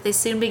inside, but they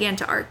soon began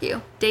to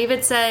argue.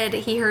 David said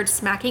he heard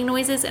smacking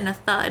noises and a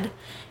thud.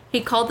 He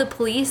called the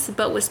police,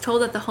 but was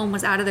told that the home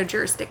was out of their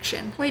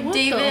jurisdiction. Wait, What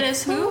David the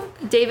is who?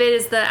 David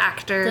is the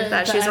actor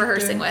that the she was actor.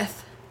 rehearsing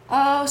with.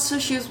 Oh, so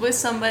she was with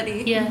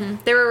somebody. Yeah.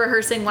 They were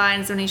rehearsing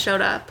lines when he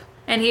showed up.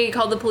 And he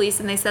called the police,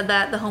 and they said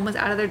that the home was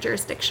out of their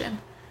jurisdiction.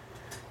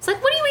 It's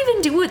like, what do you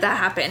even do when that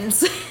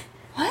happens?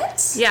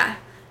 What? Yeah.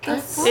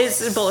 That's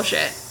It's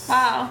bullshit.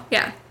 Wow.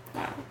 Yeah.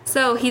 Wow.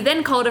 So he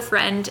then called a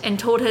friend and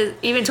told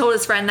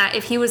his friend that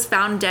if he was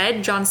found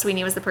dead, John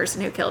Sweeney was the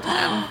person who killed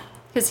him.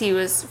 Because he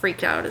was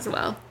freaked out as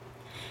well.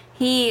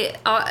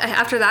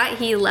 After that,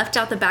 he left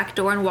out the back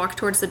door and walked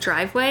towards the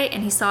driveway,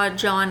 and he saw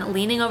John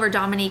leaning over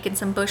Dominique in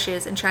some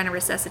bushes and trying to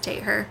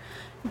resuscitate her.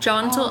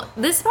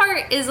 This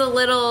part is a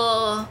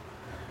little,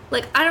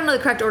 like, I don't know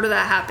the correct order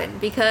that happened,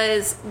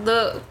 because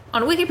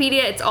on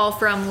Wikipedia, it's all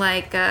from,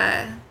 like,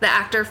 the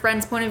actor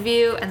friend's point of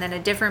view, and then a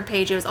different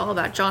page, it was all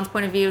about John's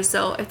point of view,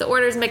 so if the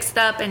order's mixed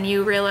up and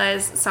you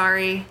realize,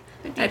 sorry.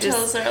 The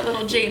details are a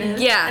little jaded.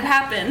 Yeah. It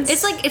happens.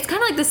 It's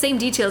kind of like the same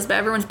details, but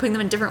everyone's putting them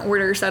in different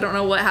orders, so I don't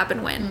know what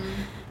happened when.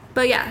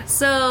 But yeah,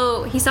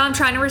 so he saw him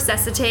trying to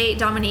resuscitate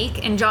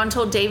Dominique, and John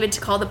told David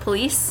to call the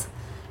police.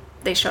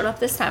 They showed up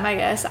this time, I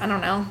guess. I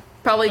don't know.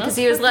 Probably because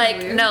he was like,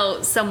 weird.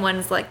 no,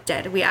 someone's like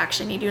dead. We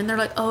actually need you. And they're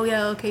like, oh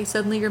yeah, okay,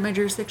 suddenly you're my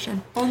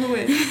jurisdiction. on the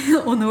way.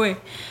 On the way.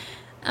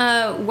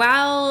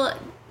 While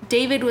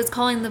David was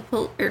calling the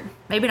police, or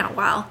maybe not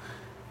while,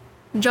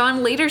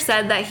 John later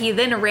said that he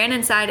then ran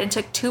inside and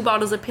took 2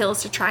 bottles of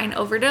pills to try and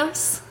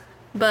overdose.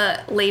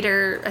 But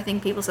later, I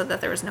think people said that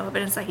there was no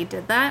evidence that he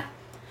did that.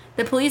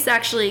 The police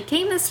actually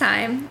came this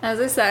time, as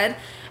I said,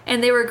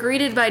 and they were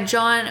greeted by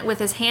John with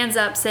his hands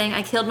up saying,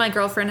 I killed my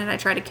girlfriend and I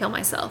tried to kill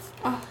myself.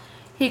 Oh.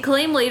 He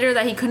claimed later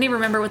that he couldn't even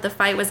remember what the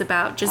fight was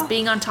about, just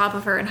being on top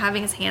of her and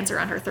having his hands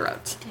around her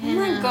throat. Oh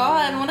my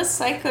god, what a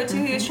psycho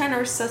too. He was trying to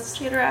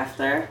resuscitate her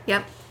after.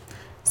 Yep.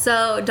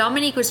 So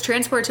Dominique was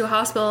transported to a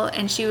hospital,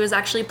 and she was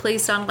actually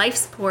placed on life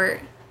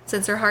support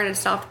since her heart had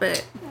stopped,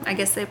 but I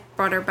guess they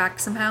brought her back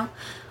somehow.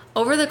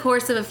 Over the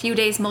course of a few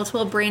days,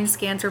 multiple brain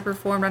scans were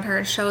performed on her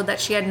and showed that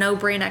she had no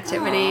brain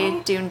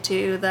activity due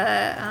to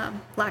the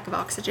lack of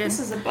oxygen. This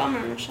is a bummer,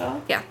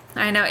 Michelle. Yeah,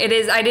 I know. It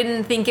is. I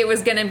didn't think it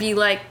was going to be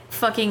like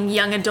fucking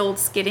young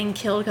adults getting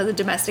killed because of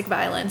domestic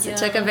violence. Yeah, it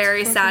took a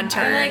very it's sad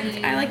fucking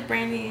turn. I like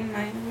Brandy in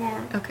mine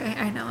more. Okay,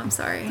 I know. I'm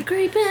sorry.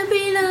 Great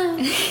Bambino.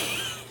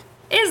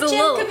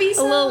 It's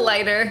a little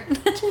lighter.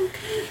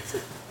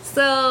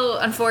 So,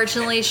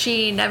 unfortunately,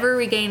 she never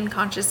regained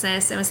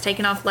consciousness and was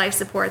taken off life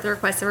support at the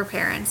request of her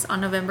parents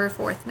on November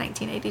 4th,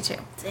 1982.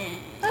 Dang.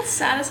 That's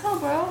sad as hell,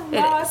 bro.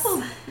 It Wow, is. I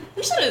feel.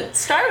 We should have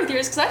started with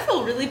yours because I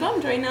feel really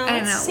bummed right now. I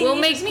It's the know. same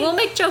We'll age as me.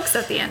 make jokes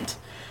at the end.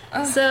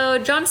 So,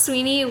 John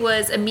Sweeney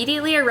was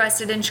immediately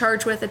arrested and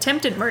charged with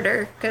attempted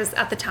murder because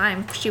at the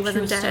time she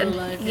wasn't was dead. still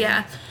alive, yeah.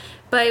 yeah.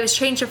 But it was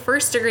changed to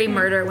first-degree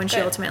murder when she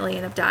good. ultimately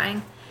ended up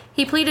dying.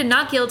 He pleaded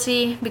not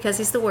guilty because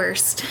he's the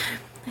worst.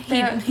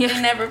 They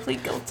never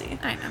plead guilty.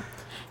 I know.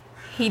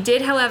 He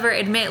did, however,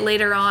 admit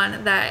later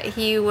on that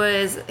he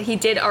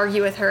did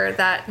argue with her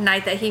that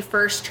night that he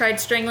first tried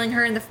strangling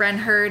her and the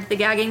friend heard the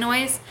gagging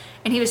noise,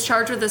 and he was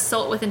charged with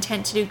assault with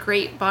intent to do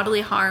great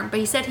bodily harm,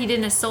 but he said he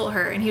didn't assault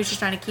her and he was just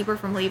trying to keep her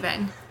from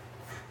leaving.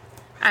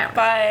 I don't know.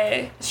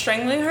 By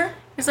strangling her?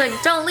 He's like,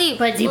 don't leave.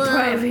 By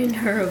depriving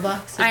her of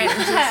oxygen. I know,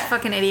 just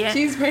fucking idiot.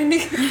 Jeez, Brandy.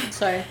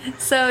 Sorry.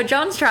 So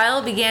John's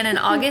trial began in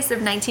August of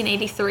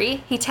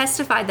 1983. He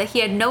testified that he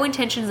had no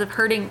intentions of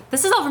hurting...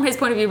 This is all from his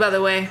point of view, by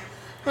the way.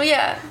 Well,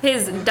 yeah.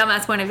 His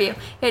dumbass point of view.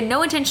 He had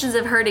no intentions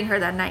of hurting her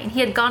that night, and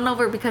he had gone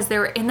over because they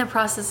were in the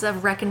process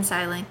of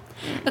reconciling.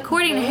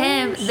 According to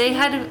him,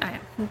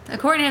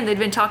 they'd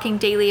been talking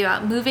daily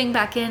about moving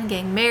back in,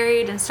 getting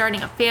married, and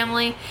starting a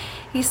family.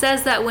 He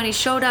says that when he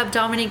showed up,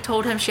 Dominique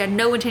told him she had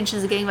no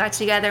intentions of getting back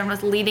together and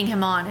was leading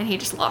him on, and he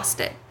just lost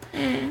it.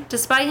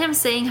 Despite him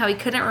saying how he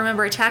couldn't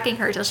remember attacking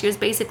her till she was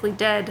basically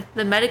dead,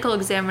 the medical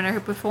examiner who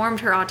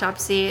performed her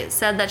autopsy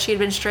said that she had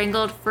been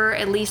strangled for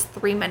at least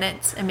 3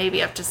 minutes and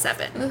maybe up to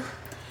 7.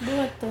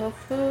 What the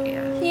fuck?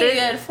 Yeah. He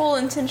had full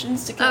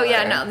intentions to kill Oh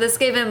yeah, her. no. This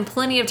gave him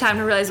plenty of time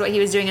to realize what he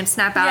was doing and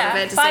snap out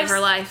of it to save her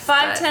life.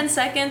 5, but 10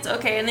 seconds,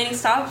 okay, and then he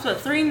stops,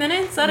 what, 3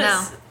 minutes? That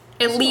no,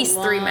 is... at least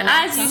 3 long minutes.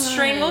 As you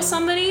strangle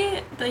somebody,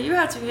 that you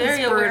have to be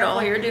very It's aware brutal. of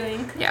what you're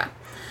doing. Yeah.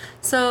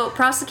 So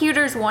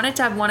prosecutors wanted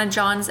to have one of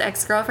John's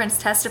ex-girlfriends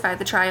testify at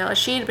the trial as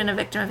she had been a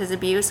victim of his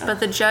abuse,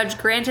 but the judge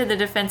granted the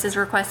defense's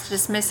request to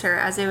dismiss her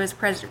as it was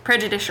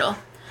prejudicial.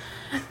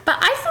 But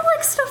I feel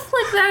like stuff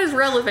like think that is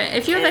relevant.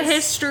 If you have a It's-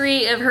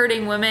 history of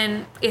hurting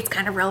women, it's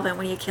kind of relevant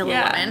when you kill a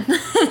woman.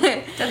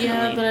 Definitely.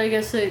 Yeah, but I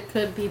guess it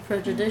could be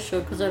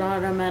prejudicial because it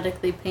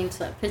automatically paints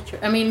that picture.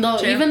 I mean, though,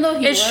 True. even though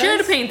it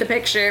should paint the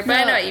picture, but I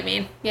know No. what you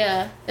mean.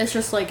 Yeah, it's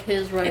just like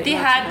his right. If he not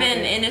to had have been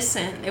it.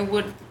 innocent, it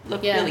would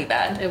look Yeah, really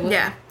bad. It would.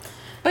 Yeah.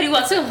 But he It's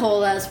wasn't. a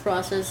whole ass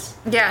process.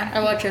 Yeah.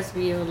 I watch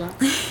SVU a lot.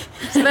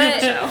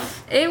 But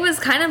it was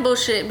kind of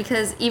bullshit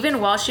because even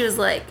while she was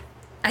like,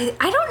 I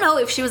don't know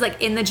if she was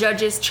like in the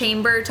judge's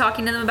chamber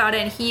talking to them about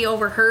it and he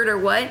overheard or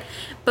what,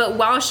 but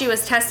while she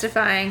was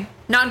testifying,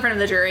 not in front of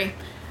the jury,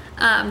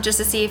 just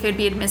to see if it'd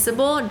be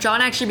admissible,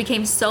 John actually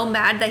became so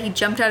mad that he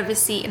jumped out of his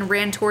seat and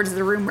ran towards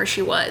the room where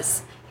she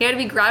was. He had to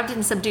be grabbed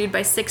and subdued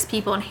by 6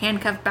 people and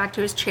handcuffed back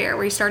to his chair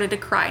where he started to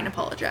cry and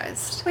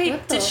apologized. Wait,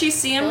 What the did she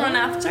see him run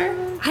after?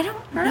 I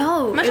don't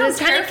know. Imagine It was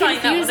how kind of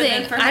terrifying that would've been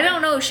confusing. for her. I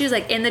don't know if she was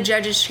like in the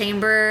judge's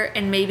chamber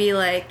and maybe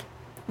like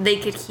they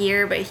could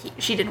hear, but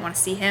she didn't want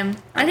to see him.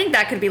 I think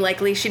that could be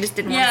likely. She just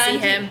didn't want to see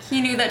and him. He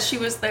knew that she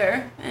was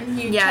there, and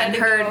he Yeah, tried and to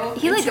her- go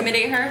he, like,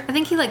 intimidate her. I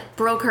think he like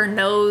broke her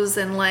nose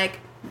and like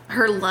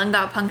her lung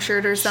got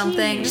punctured or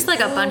something. Jeez. Just like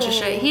a bunch of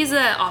shit. He's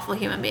an awful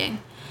human being.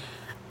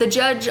 The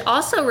judge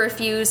also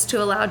refused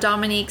to allow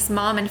Dominique's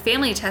mom and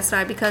family to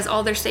testify because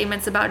all their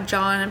statements about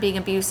John being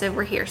abusive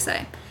were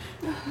hearsay.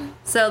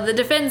 So the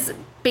defense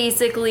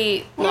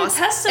basically What are lost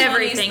testimonies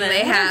everything then? they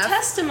What are have.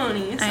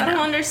 testimonies. I I don't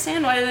know.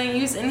 understand why they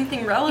use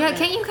anything relevant. Yeah,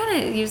 can't you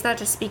kind of use that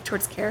to speak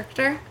towards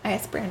character? I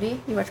asked Brandy.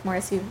 You watch more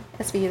SVU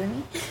than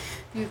me.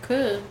 You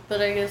could,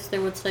 but I guess they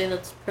would say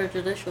that's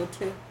prejudicial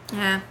too,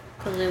 Yeah.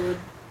 because they would.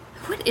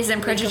 What isn't make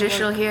 'em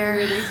prejudicial look here?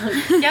 really,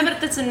 like- Yeah, but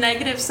if it's a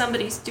negative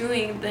somebody's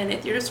doing, then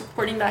if you're just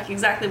reporting back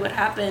exactly what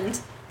happened,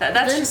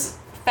 that's Then- just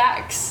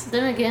facts.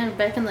 Then again,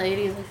 back in the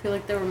 80s, I feel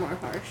like they were more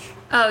harsh.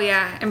 Oh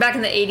yeah, and back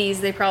in the 80s,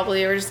 they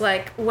probably were just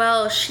like,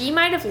 well, she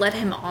might have led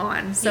him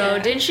on, so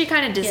Yeah. didn't she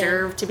kind of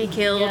deserve to be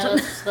killed? Yeah,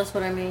 that's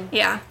what I mean.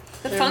 Yeah.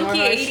 The They're funky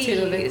more harsh to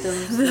the 80s.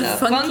 victims. The The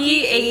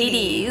funky funky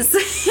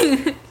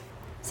 80s.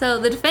 So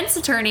the defense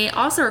attorney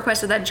also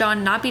requested that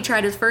John not be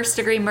tried with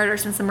first-degree murder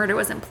since the murder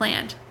wasn't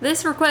planned.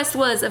 This request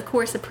was, of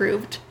course,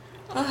 approved.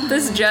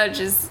 This judge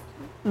is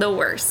the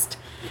worst.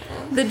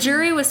 The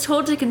jury was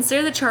told to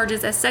consider the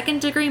charges as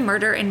second-degree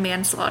murder and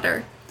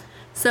manslaughter.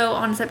 So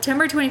on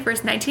September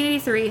 21st,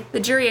 1983, the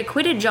jury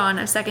acquitted John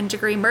of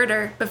second-degree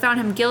murder, but found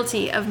him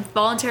guilty of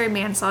voluntary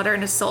manslaughter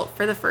and assault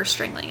for the first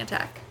strangling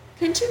attack.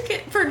 Didn't you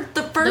get for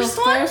the first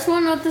the one? first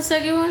one, not the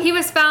second one? He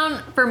was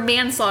found for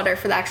manslaughter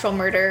for the actual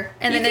murder,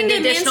 and You then can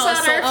an get additional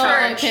manslaughter assault for-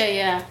 charge. okay,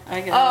 yeah.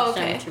 I can Oh, understand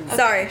okay. what you mean.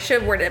 Sorry, should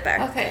have worded it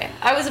back. Okay,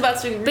 I was about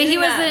to. But he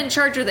wasn't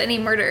charged with any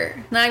murder,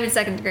 not even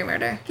second degree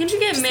murder. Can't you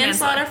get Just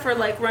manslaughter for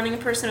like running a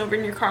person over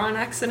in your car on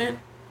accident?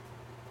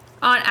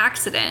 On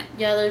accident.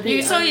 Yeah, that'd be,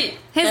 You saw you-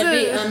 that'd be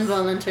is-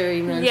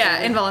 involuntary manslaughter. Yeah,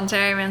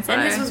 involuntary manslaughter.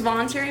 And his was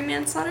voluntary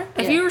manslaughter.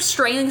 if Yeah. you were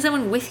strangling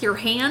someone with your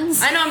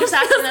hands. I know. I'm just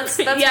asking.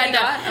 That's yeah, what I no.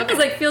 got. It Okay. was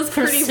like feels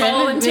For pretty 7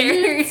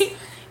 voluntary. minutes?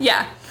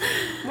 Yeah.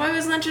 Why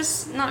was that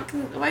just not?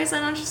 Why is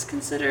that not just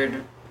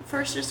considered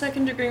first or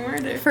second degree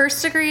murder?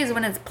 First degree is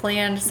when it's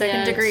planned. Second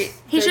Yeah, degree.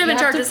 it's- He should have you been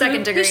have charged to with second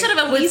prove- degree. He should have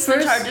at With least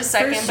been charged as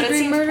second, first but it degree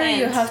seems murder, planned.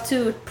 you have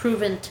to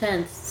prove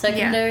intent.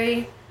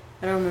 Secondary,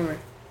 I don't remember.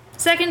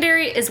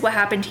 Secondary is what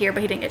happened here,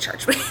 but he didn't get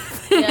charged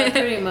with. Yeah,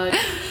 pretty much.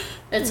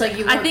 It's like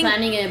you I weren't think-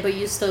 planning it, but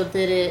you still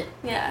did it.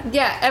 Yeah.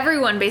 Yeah,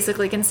 everyone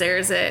basically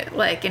considers it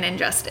like an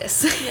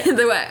injustice,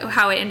 Yeah.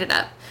 how it ended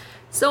up.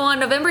 So on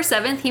November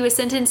 7th, he was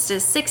sentenced to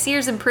 6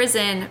 years in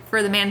prison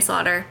for the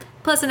manslaughter,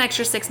 plus an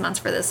extra 6 months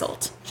for the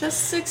assault.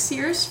 Just 6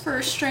 years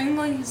for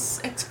strangling his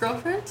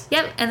ex-girlfriend?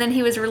 Yep, and then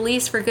he was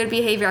released for good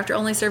behavior after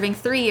only serving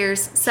 3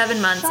 years, 7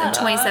 months, and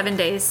Shut 27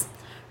 days.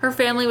 Her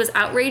family was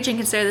outraged and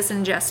considered this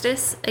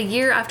injustice. A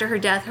year after her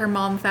death, her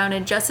mom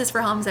founded Justice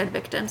for Homicide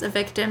Victims, a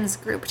victims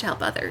group to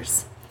help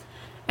others.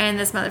 And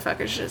this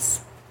motherfucker's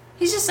just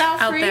He's just out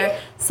out free? there.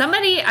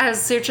 Somebody, I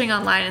was searching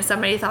online and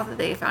somebody thought that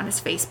they found his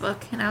Facebook,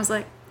 and I was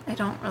like, I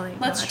don't really know.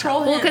 Let's how to- troll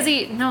Well, him. because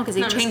he No, I'm just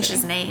changed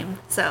his kidding. name,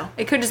 so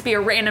it could just be a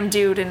random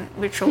dude, and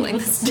we're trolling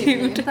this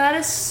dude. That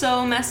is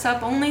so messed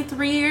up. Only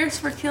 3 years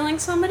for killing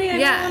somebody? I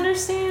Yeah. don't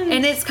understand.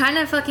 And it's kind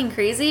of fucking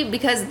crazy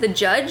because the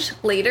judge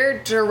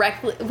later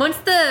directly, once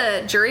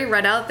the jury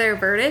read out their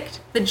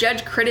verdict, the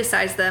judge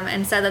criticized them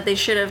and said that they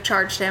should have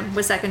charged him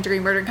with second degree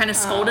murder and kind of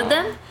scolded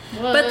them.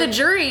 But the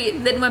jury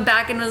then went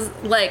back and was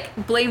like,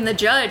 blamed the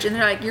judge. And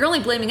they're like, you're only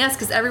blaming us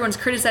because everyone's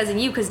criticizing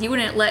you because you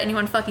wouldn't let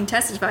anyone fucking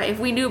testify. If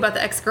we knew about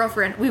the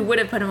ex-girlfriend, we would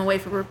have put him away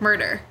for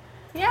murder.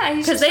 yeah,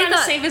 he's 'Cause just trying to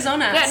save his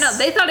own ass. Yeah, no,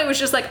 they thought it was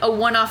just like a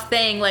one-off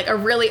thing, like a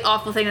really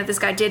awful thing that this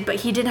guy did, but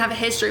he didn't have a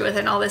history with it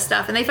and all this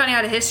stuff. And they found he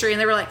had a history, and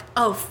they were like,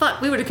 "Oh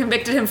fuck, we would have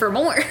convicted him for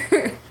more."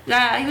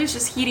 Yeah, he was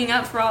just heating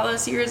up for all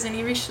those years and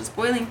he reached his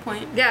boiling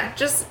point. Yeah,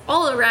 just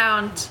all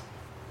around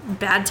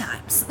bad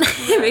times,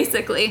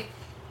 basically.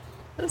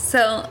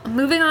 So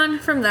moving on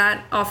from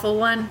that awful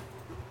one,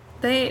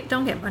 they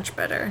don't get much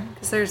better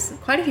because there's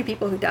quite a few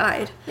people who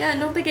died. Yeah,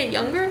 don't they get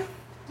younger?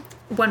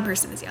 One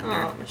person is younger.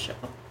 Oh, Michelle.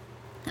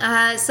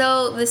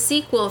 So the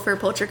sequel for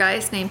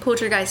Poltergeist, named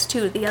Poltergeist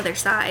 2, The Other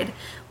Side,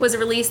 was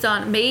released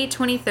on May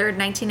 23rd,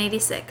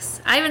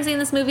 1986. I haven't seen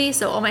this movie,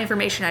 so all my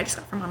information I just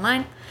got from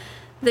online.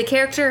 The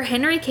character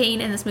Henry Kane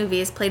in this movie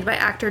is played by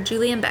actor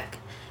Julian Beck.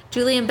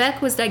 Julian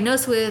Beck was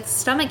diagnosed with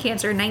stomach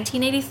cancer in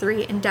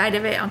 1983 and died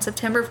of it on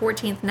September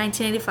 14th,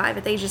 1985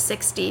 at the age of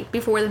 60,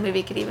 before the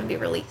movie could even be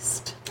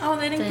released. Oh,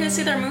 they didn't get to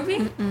see their movie?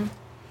 Mm-mm.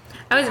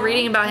 I was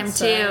reading about him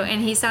too,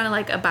 and he sounded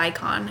like a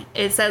bicon.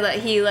 It said that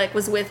he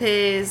was with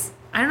his,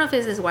 I don't know if it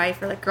was his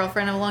wife or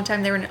girlfriend of a long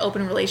time. They were in an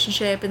open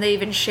relationship, and they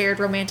even shared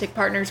romantic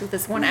partners with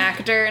this one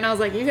actor. And I was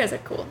like, you guys are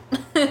cool.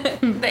 The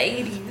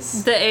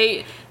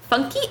 80s.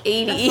 Funky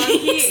 80s. The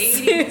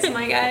funky 80s,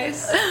 my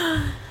guys.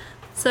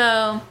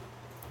 So,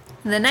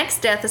 the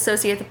next death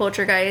associated with the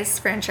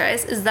Poltergeist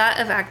franchise is that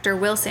of actor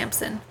Will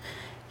Sampson.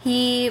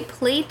 He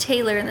played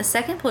Taylor in the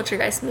second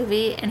Poltergeist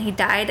movie, and he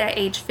died at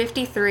age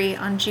 53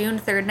 on June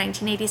 3rd,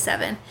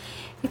 1987.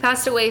 He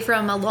passed away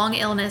from a long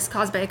illness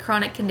caused by a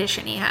chronic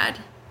condition he had.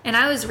 And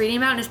I was reading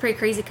about it, and it's pretty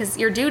crazy because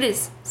your dude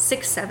is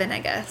 6'7", I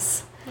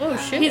guess. Oh,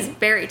 shit. He's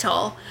very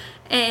tall.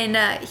 And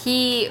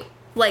he,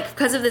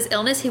 because of this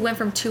illness, he went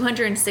from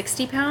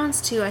 260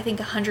 pounds to, I think,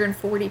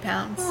 140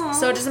 pounds. Aww.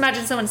 So just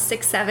imagine someone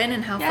 6'7"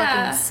 and how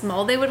fucking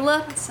small they would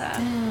look. That's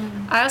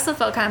sad. I also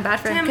felt kind of bad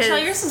for him.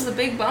 Damn, yours is a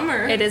big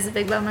bummer. It is a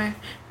big bummer.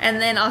 And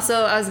then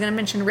also, I was going to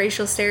mention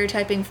racial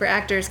stereotyping for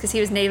actors because he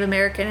was Native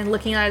American, and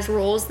looking at his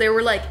roles, they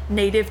were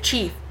Native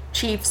Chief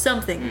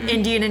something,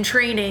 Indian in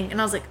training. And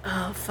I was like,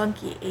 oh,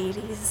 funky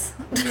 80s.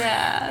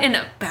 Yeah. In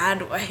a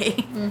bad way.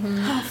 Mm-hmm.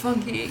 Oh,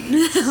 funky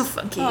 80s.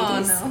 Funky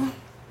 80s. Oh,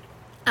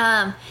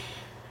 no.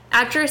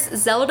 Actress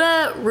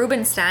Zelda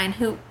Rubinstein,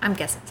 who I'm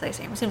guessing that's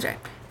her name, seems right.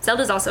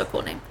 Zelda's also a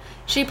cool name.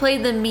 She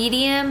played the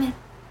medium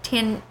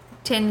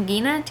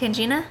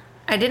Tangina?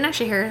 I didn't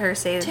actually hear her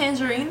say it.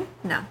 Tangerine?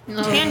 No.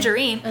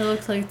 Tangerine. It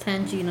looks like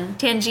Tangina.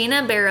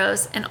 Tangina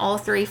Barrows in all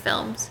 3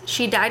 films.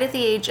 She died at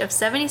the age of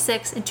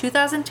 76 in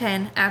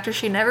 2010 after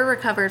she never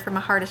recovered from a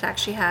heart attack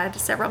she had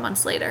several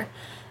months later.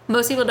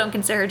 Most people don't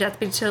consider her death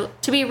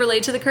to be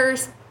related to the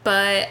curse,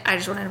 but I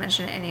just wanted to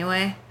mention it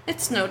anyway.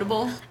 It's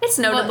notable. It's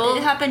notable. Well,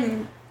 it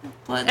happened...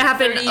 What, it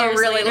happened a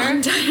really later?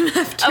 long time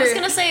after. I was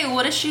going to say,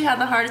 what if she had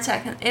the heart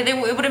attack? It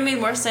would have made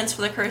more sense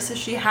for the curse if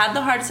she had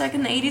the heart attack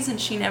in the 80s and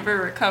she never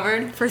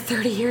recovered. For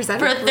 30 years. For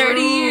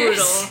 30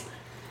 years.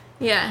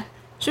 Yeah.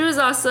 She was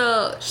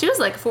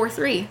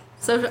 4'3".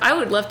 So I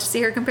would love to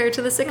see her compared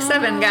to the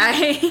 6'7"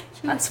 guy.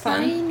 That's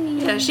fun.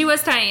 Tiny. Yeah, she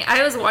was tiny.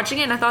 I was watching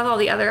it and I thought all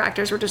the other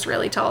actors were just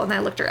really tall, and I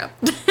looked her up.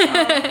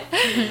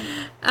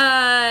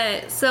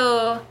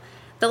 So...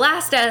 the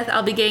last death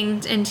I'll be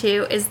getting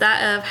into is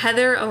that of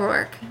Heather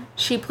O'Rourke.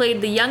 She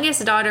played the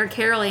youngest daughter,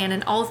 Carol Ann,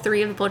 in all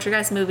 3 of the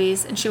Poltergeist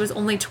movies, and she was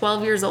only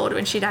 12 years old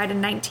when she died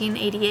in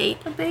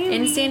 1988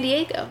 in San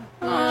Diego.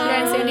 She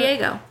died in San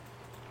Diego.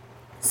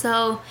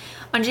 So,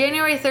 on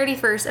January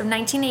 31st of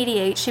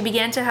 1988, she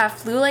began to have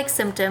flu-like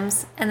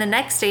symptoms, and the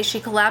next day she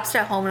collapsed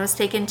at home and was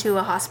taken to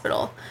a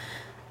hospital.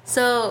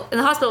 So, and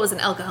the hospital was in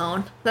El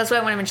Cajon. That's why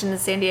I want to mention the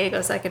San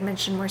Diego, so I could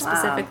mention more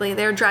specifically. Wow.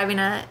 They were driving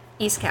to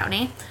East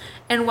County.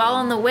 And while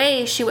on the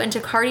way, she went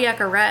into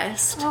cardiac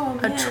arrest. Oh,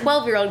 man. A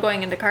 12-year-old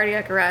going into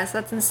cardiac arrest.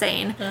 That's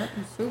insane. That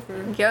is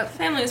super. Yep.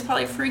 Family was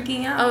probably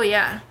freaking out. Oh,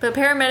 yeah. But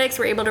paramedics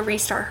were able to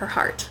restart her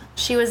heart.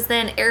 She was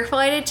then air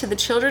flighted to the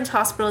Children's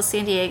Hospital of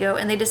San Diego,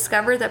 and they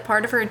discovered that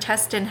part of her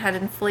intestine had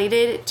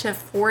inflated to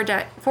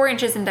 4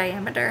 inches in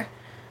diameter.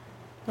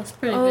 That's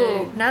pretty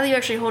big. Now that you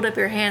actually hold up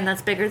your hand,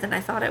 that's bigger than I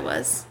thought it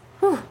was.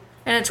 Whew.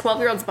 And a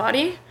 12-year-old's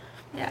body?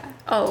 Yeah.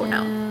 Oh, Damn.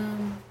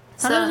 no.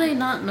 How did they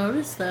not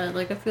notice that?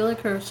 I feel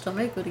like her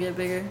stomach would get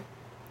bigger.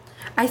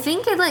 I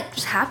think it,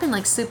 just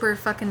happened, super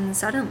fucking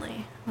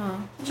suddenly.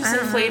 Oh. Just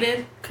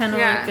inflated? Kind of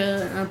like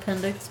an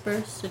appendix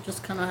burst. It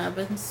just kind of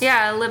happens.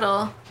 Yeah, a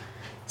little.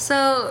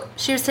 So,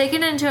 she was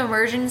taken into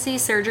emergency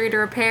surgery to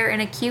repair an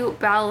acute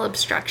bowel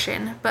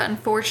obstruction, but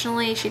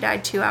unfortunately, she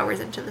died 2 hours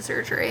into the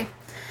surgery.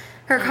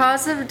 Her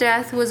cause of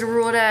death was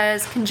ruled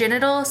as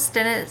congenital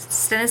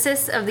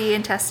stenosis of the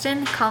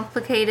intestine,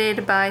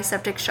 complicated by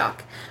septic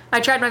shock. I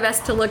tried my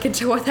best to look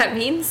into what that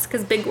means,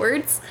 because big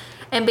words.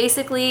 And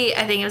basically,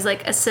 I think it was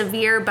a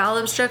severe bowel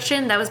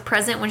obstruction that was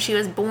present when she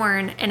was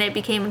born, and it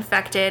became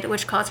infected,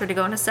 which caused her to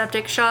go into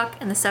septic shock,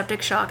 and the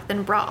septic shock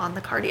then brought on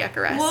the cardiac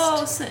arrest.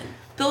 Whoa, so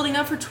building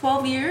up for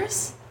 12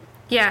 years?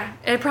 Yeah,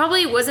 it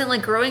probably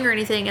wasn't growing or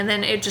anything, and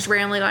then it just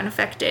randomly got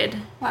infected.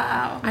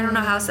 Wow. I don't know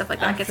how stuff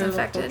like that gets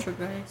infected.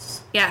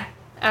 Yeah,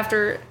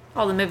 after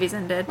all the movies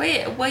ended.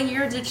 Wait, what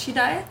year did she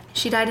die?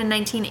 She died in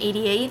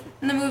 1988.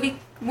 And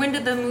when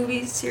did the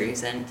movie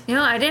series end?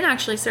 I didn't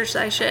actually search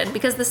that. I should,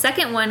 because the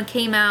second one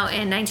came out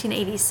in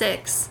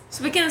 1986.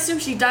 So we can assume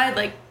she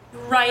died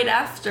right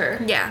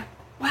after. Yeah.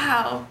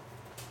 Wow.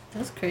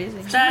 That's crazy.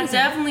 That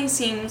definitely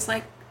seems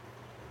like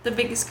the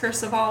biggest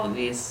curse of all of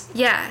these.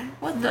 Yeah.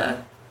 What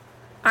the?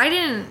 I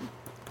didn't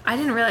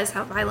realize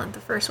how violent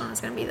the first one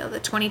was going to be, though. The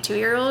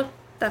 22-year-old,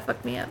 that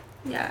fucked me up.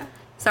 Yeah.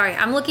 Sorry,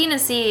 I'm looking to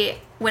see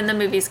when the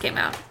movies came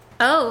out.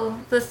 Oh,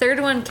 the third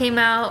one came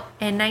out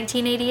in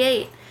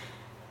 1988.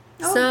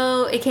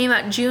 So it came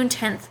out June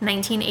 10th,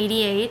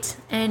 1988,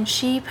 and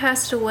she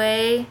passed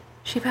away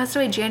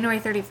January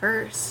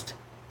 31st.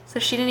 So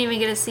she didn't even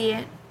get to see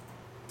it.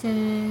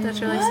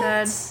 That's really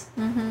sad.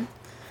 Mm-hmm.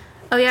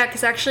 Oh yeah,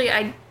 because actually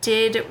I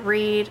did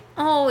read,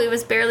 it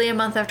was barely a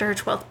month after her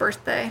 12th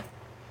birthday.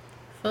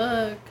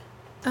 Fuck.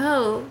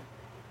 Oh.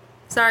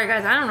 Sorry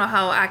guys, I don't know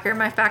how accurate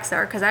my facts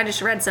are, because I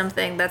just read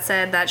something that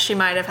said that she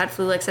might have had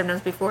flu-like symptoms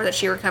before that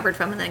she recovered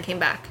from and then came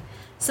back.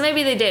 So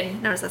maybe they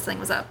did notice this thing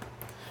was up.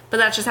 But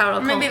that's just how it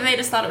all Maybe they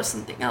just thought it was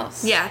something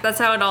else. Yeah, that's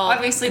how it all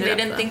Obviously they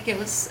didn't think it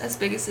was as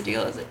big as a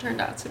deal as it turned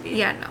out to be.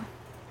 Yeah, no.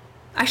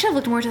 I should have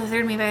looked more to the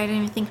third movie, I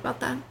didn't even think about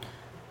that.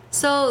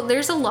 So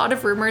there's a lot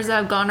of rumors that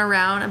have gone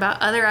around about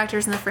other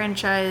actors in the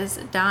franchise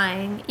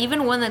dying,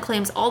 even one that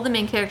claims all the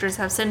main characters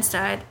have since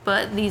died,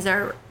 but these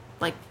are,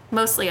 like,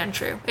 mostly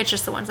untrue. It's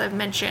just the ones I've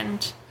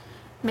mentioned.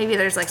 Maybe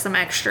there's, like, some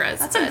extras.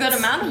 That's a good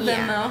amount of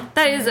them, though.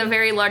 That is a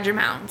very large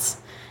amount.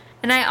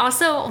 And I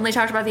also only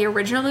talked about the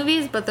original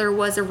movies, but there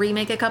was a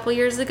remake a couple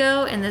years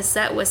ago, and the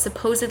set was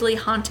supposedly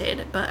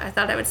haunted, but I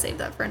thought I would save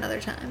that for another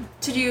time.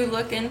 Did you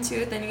look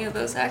into if any of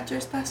those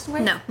actors passed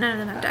away? No, none of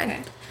them have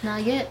died.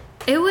 Not yet.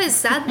 It was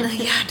sad.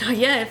 Yeah, not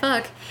yet.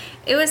 Fuck.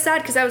 It was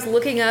sad because I was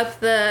looking up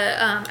the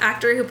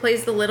actor who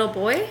plays the little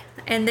boy,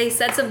 and they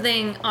said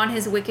something on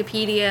his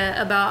Wikipedia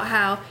about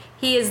how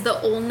he is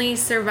the only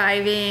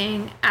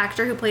surviving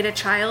actor who played a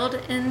child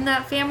in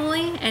that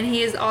family, and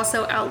he has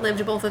also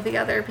outlived both of the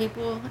other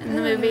people in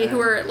the movie who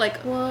were like,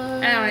 What?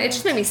 I don't know, it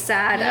just made me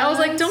sad. Yeah, I was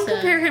like, don't sad.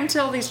 compare him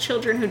to all these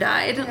children who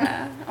died.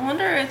 Yeah. I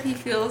wonder if he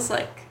feels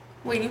like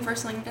waiting for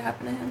something to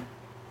happen to him.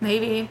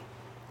 Maybe.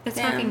 It's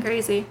Damn. fucking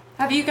crazy.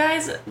 Have you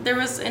guys,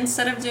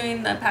 instead of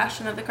doing the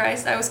Passion of the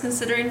Christ, I was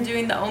considering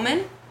doing the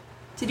Omen.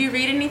 Did you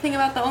read anything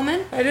about the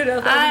Omen? I didn't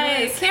know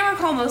I can't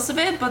recall most of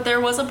it, but there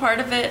was a part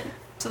of it.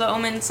 So the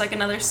Omen's like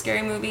another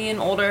scary movie, an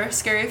older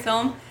scary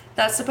film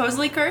that's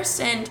supposedly cursed,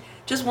 and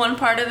just one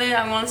part of it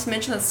I wanted to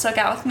mention that stuck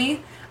out with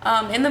me.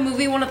 In the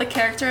movie, one of the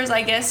characters,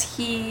 I guess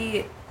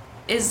he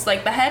is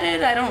like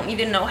beheaded. I don't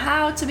even know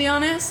how, to be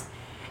honest.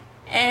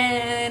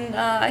 And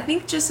I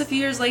think just a few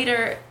years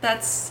later,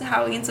 that's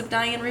how he ends up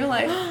dying in real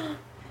life.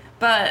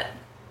 But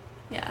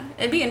yeah,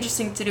 it'd be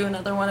interesting to do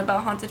another one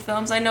about haunted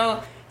films. I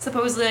know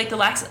supposedly like the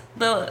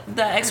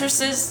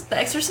Exorcist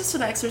or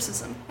the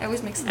Exorcism. I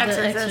always mix them up.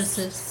 The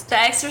Exorcist. The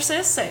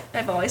Exorcist.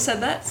 I've always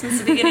said that since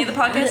the beginning of the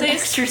podcast. The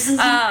Exorcism.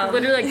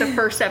 Literally like the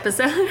first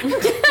episode.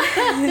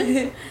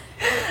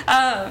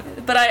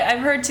 But I've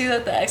heard too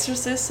that The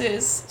Exorcist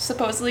is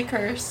supposedly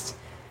cursed.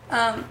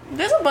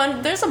 There's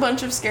a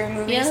bunch of scary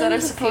movies that are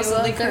there's a few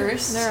supposedly out there.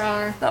 cursed. There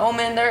are. The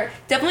Omen. They're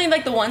definitely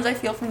like the ones I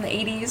feel from the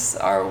 80s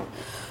are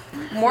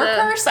more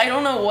cursed. I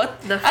don't know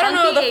what. The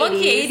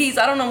funky 80s.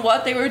 I don't know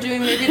what they were doing.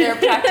 Maybe they were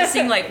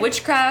practicing like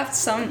witchcraft,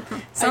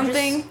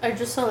 something. I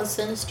just saw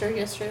Sinister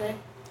yesterday.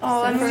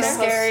 Oh, that movie's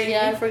scary.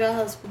 I forgot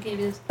how spooky it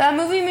is. That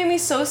movie made me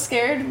so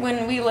scared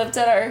when we lived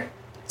at our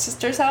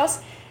sister's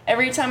house.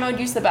 Every time I would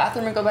use the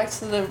bathroom and go back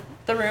to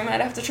the room,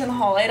 I'd have to turn the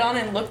hall light on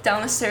and look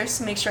down the stairs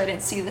to make sure I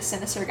didn't see the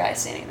sinister guy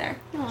standing there.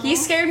 Aww. He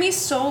scared me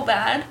so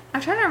bad.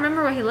 I'm trying to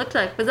remember what he looked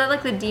like. Was that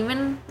like the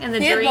demon in the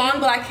dream? He had long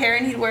black hair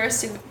and he'd wear a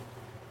suit.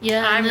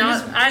 Yeah,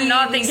 I'm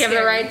not thinking of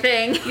the right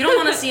thing. You don't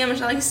want to see him.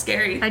 It's like he's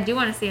scary. I do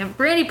want to see him.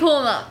 Brandy, pull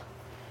him up.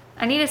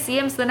 I need to see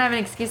him so then I have an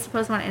excuse to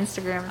post him on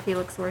Instagram if he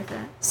looks worth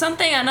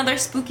it. Another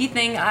spooky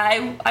thing.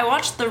 I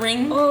watched The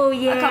Ring. Oh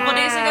yeah, a couple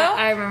days ago.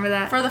 I remember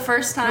that for the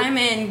first time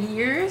in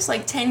years,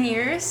 like 10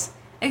 years,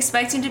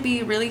 expecting to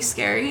be really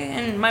scary.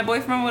 And my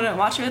boyfriend wouldn't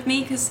watch it with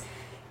me because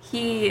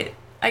I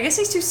guess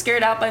he's too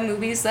scared out by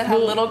movies that have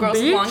little girls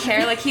with long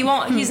hair. Like he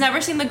won't. He's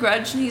never seen The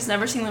Grudge and he's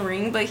never seen The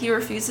Ring, but he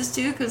refuses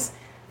to because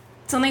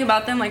something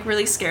about them like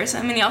really scares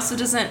him, and he also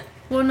doesn't.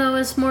 Well, no,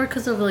 it's more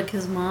because of like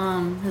his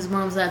mom. His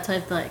mom's that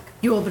type like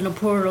you open a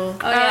portal.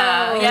 Oh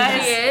yeah,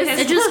 he is.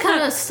 It just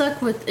kind of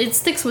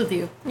sticks with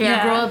you. Yeah.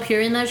 You grow up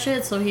hearing that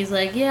shit, so he's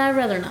like, yeah, I'd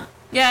rather not.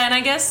 Yeah, and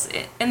I guess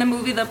in the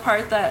movie, the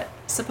part that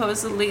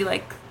supposedly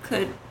like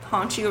could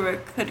haunt you or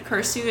could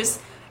curse you is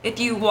if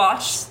you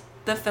watch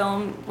the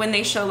film when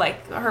they show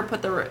like her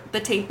put the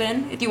tape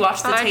in. If you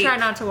watch the tape. I try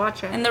not to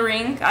watch it. In The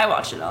Ring, I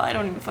watch it all. I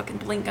don't even fucking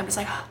blink. I'm just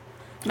like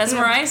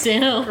mesmerized.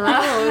 Damn.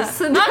 Gross.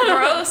 Not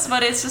gross,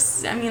 but it's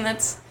just. I mean,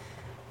 it's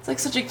like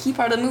such a key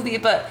part of the movie.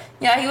 But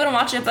yeah, he wouldn't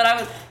watch it.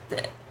 But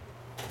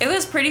it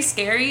was pretty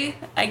scary,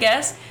 I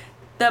guess.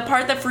 The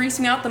part that freaks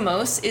me out the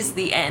most is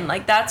the end.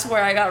 Like that's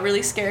where I got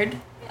really scared.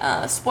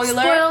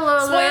 Spoiler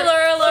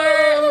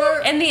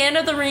alert! In the end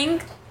of The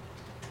Ring,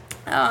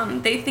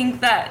 they think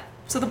that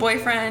the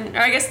boyfriend, or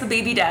I guess the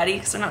baby daddy,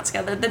 because they're not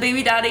together. The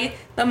baby daddy,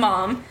 the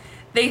mom,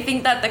 they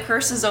think that the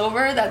curse is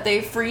over. That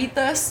they freed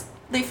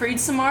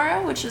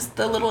Samara, which is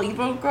the little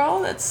evil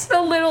girl. That's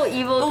the little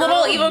evil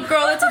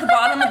girl that's at the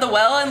bottom of the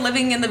well and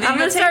living in the videotape. I'm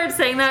gonna start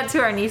saying that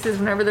to our nieces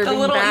whenever they're the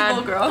being little bad.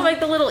 evil girl. Like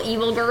the little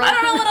evil girl. I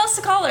don't know what else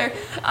to call her.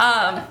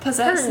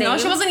 Possessed. Her No, name?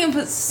 she wasn't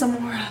even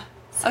Samara.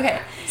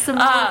 Okay.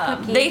 Samara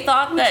They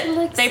thought that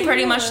like they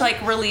pretty Samara? much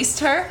like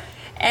released her,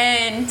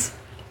 and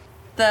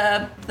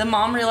the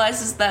mom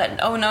realizes that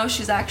oh no,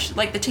 she's actually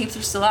like the tapes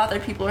are still out there,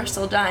 people are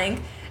still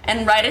dying,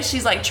 and right as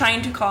she's like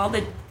trying to call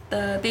the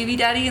baby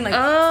daddy and like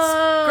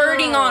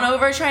skirting on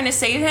over trying to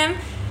save him,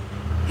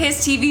 his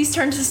TV's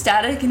turned to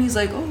static and he's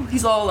like, oh,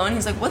 he's all alone.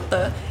 He's like, what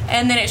the?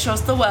 And then it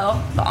shows the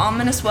well, the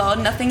ominous well,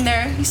 nothing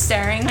there. He's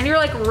staring. And you're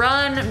like,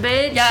 run,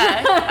 bitch.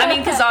 Yeah. I mean,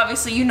 because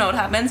obviously you know what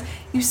happens.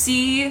 You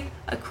see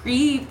a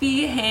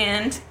creepy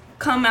hand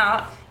come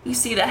out. You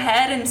see the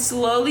head and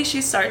slowly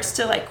she starts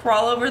to like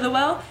crawl over the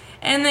well.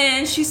 And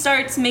then she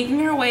starts making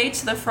her way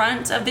to the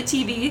front of the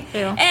TV.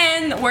 Ew.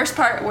 And the worst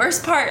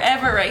part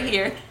ever right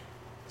here.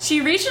 She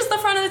reaches the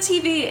front of the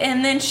TV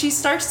and then she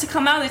starts to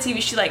come out of the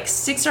TV. She like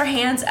sticks her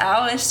hands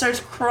out and starts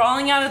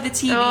crawling out of the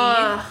TV.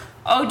 Ugh.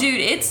 Oh, dude,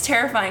 it's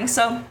terrifying.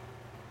 So,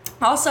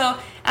 also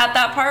at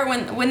that part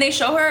when they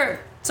show her,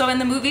 so in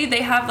the movie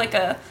they have like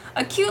a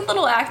cute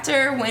little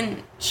actor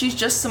when she's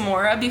just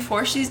Samora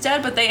before she's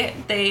dead, but they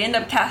end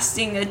up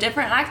casting a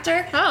different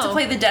actor to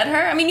play the dead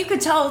her. I mean, you could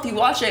tell if you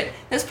watch it.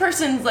 This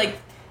person's like.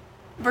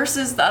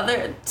 Versus the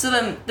other, so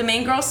the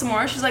main girl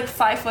Samora, she's like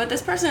 5 foot.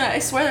 This person, I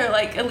swear, they're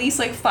like at least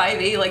like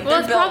 5'8". Like well, they're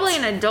it's built. probably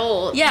an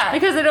adult. Yeah,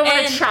 because they don't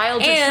want a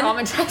child to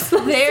traumatize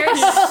them. They're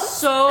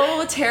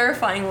so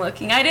terrifying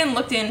looking. I didn't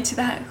look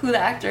into who the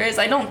actor is.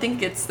 I don't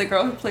think it's the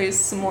girl who plays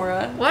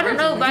Samora. Well, I don't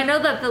know, but I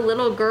know that the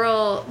little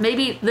girl,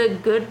 maybe the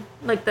good,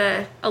 like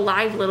the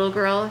alive little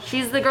girl,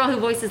 she's the girl who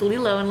voices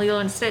Lilo in Lilo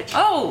and Stitch.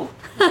 Oh,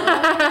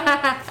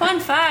 fun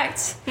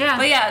fact. Yeah.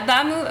 But yeah,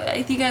 that movie.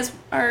 If you guys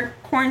are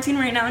quarantined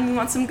right now and you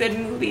want some good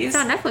movies, It's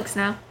on Netflix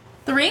now.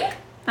 The Ring.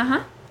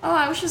 Uh-huh. Oh,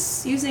 I was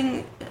just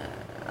using.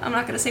 I'm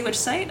not gonna say which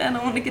site. I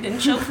don't want to get in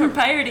trouble for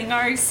pirating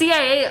ours.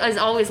 CIA is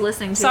always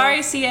listening to Sorry,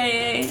 us.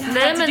 CIA.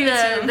 Them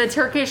and the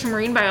Turkish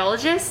marine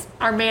biologists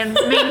are main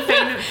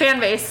fan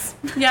base.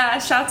 Yeah,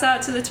 shouts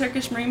out to the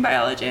Turkish marine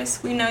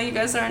biologists. We know you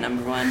guys are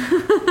number one.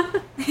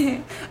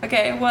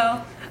 Okay,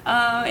 well,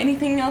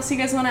 anything else you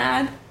guys want to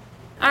add?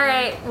 All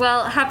right,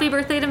 well, happy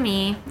birthday to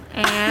me,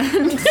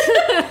 and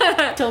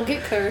Don't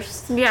get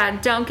cursed. yeah,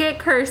 don't get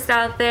cursed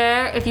out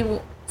there.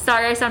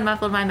 Sorry I sound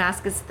muffled, my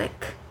mask is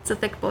thick. It's a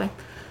thick boy.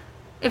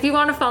 If you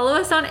want to follow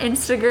us on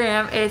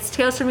Instagram, it's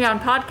Tales from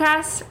Beyond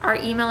Podcast. Our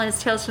email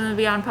is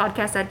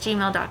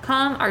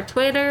talesfromthebeyondpodcast@gmail.com. Our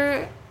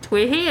Twitter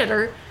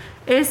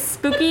is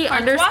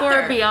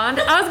spooky_beyond.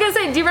 I was going to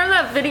say, do you remember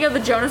that video of the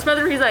Jonas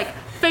Brothers where he's like,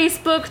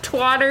 Facebook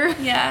Twatter?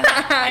 Yeah,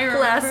 I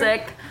remember.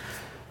 Classic.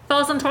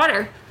 Follow us on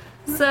Twitter.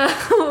 So,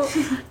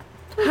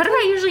 how do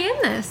I usually end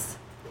this?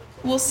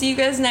 We'll see you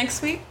guys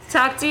next week.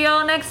 Talk to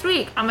y'all next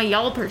week. I'm a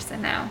y'all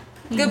person now.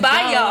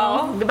 Goodbye,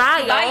 y'all.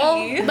 Goodbye,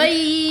 y'all.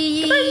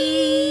 Bye. Bye.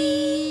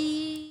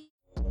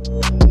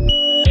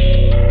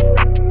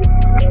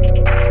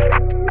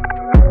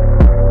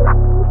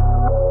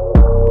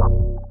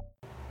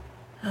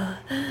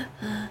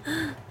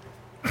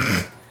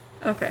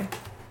 Okay.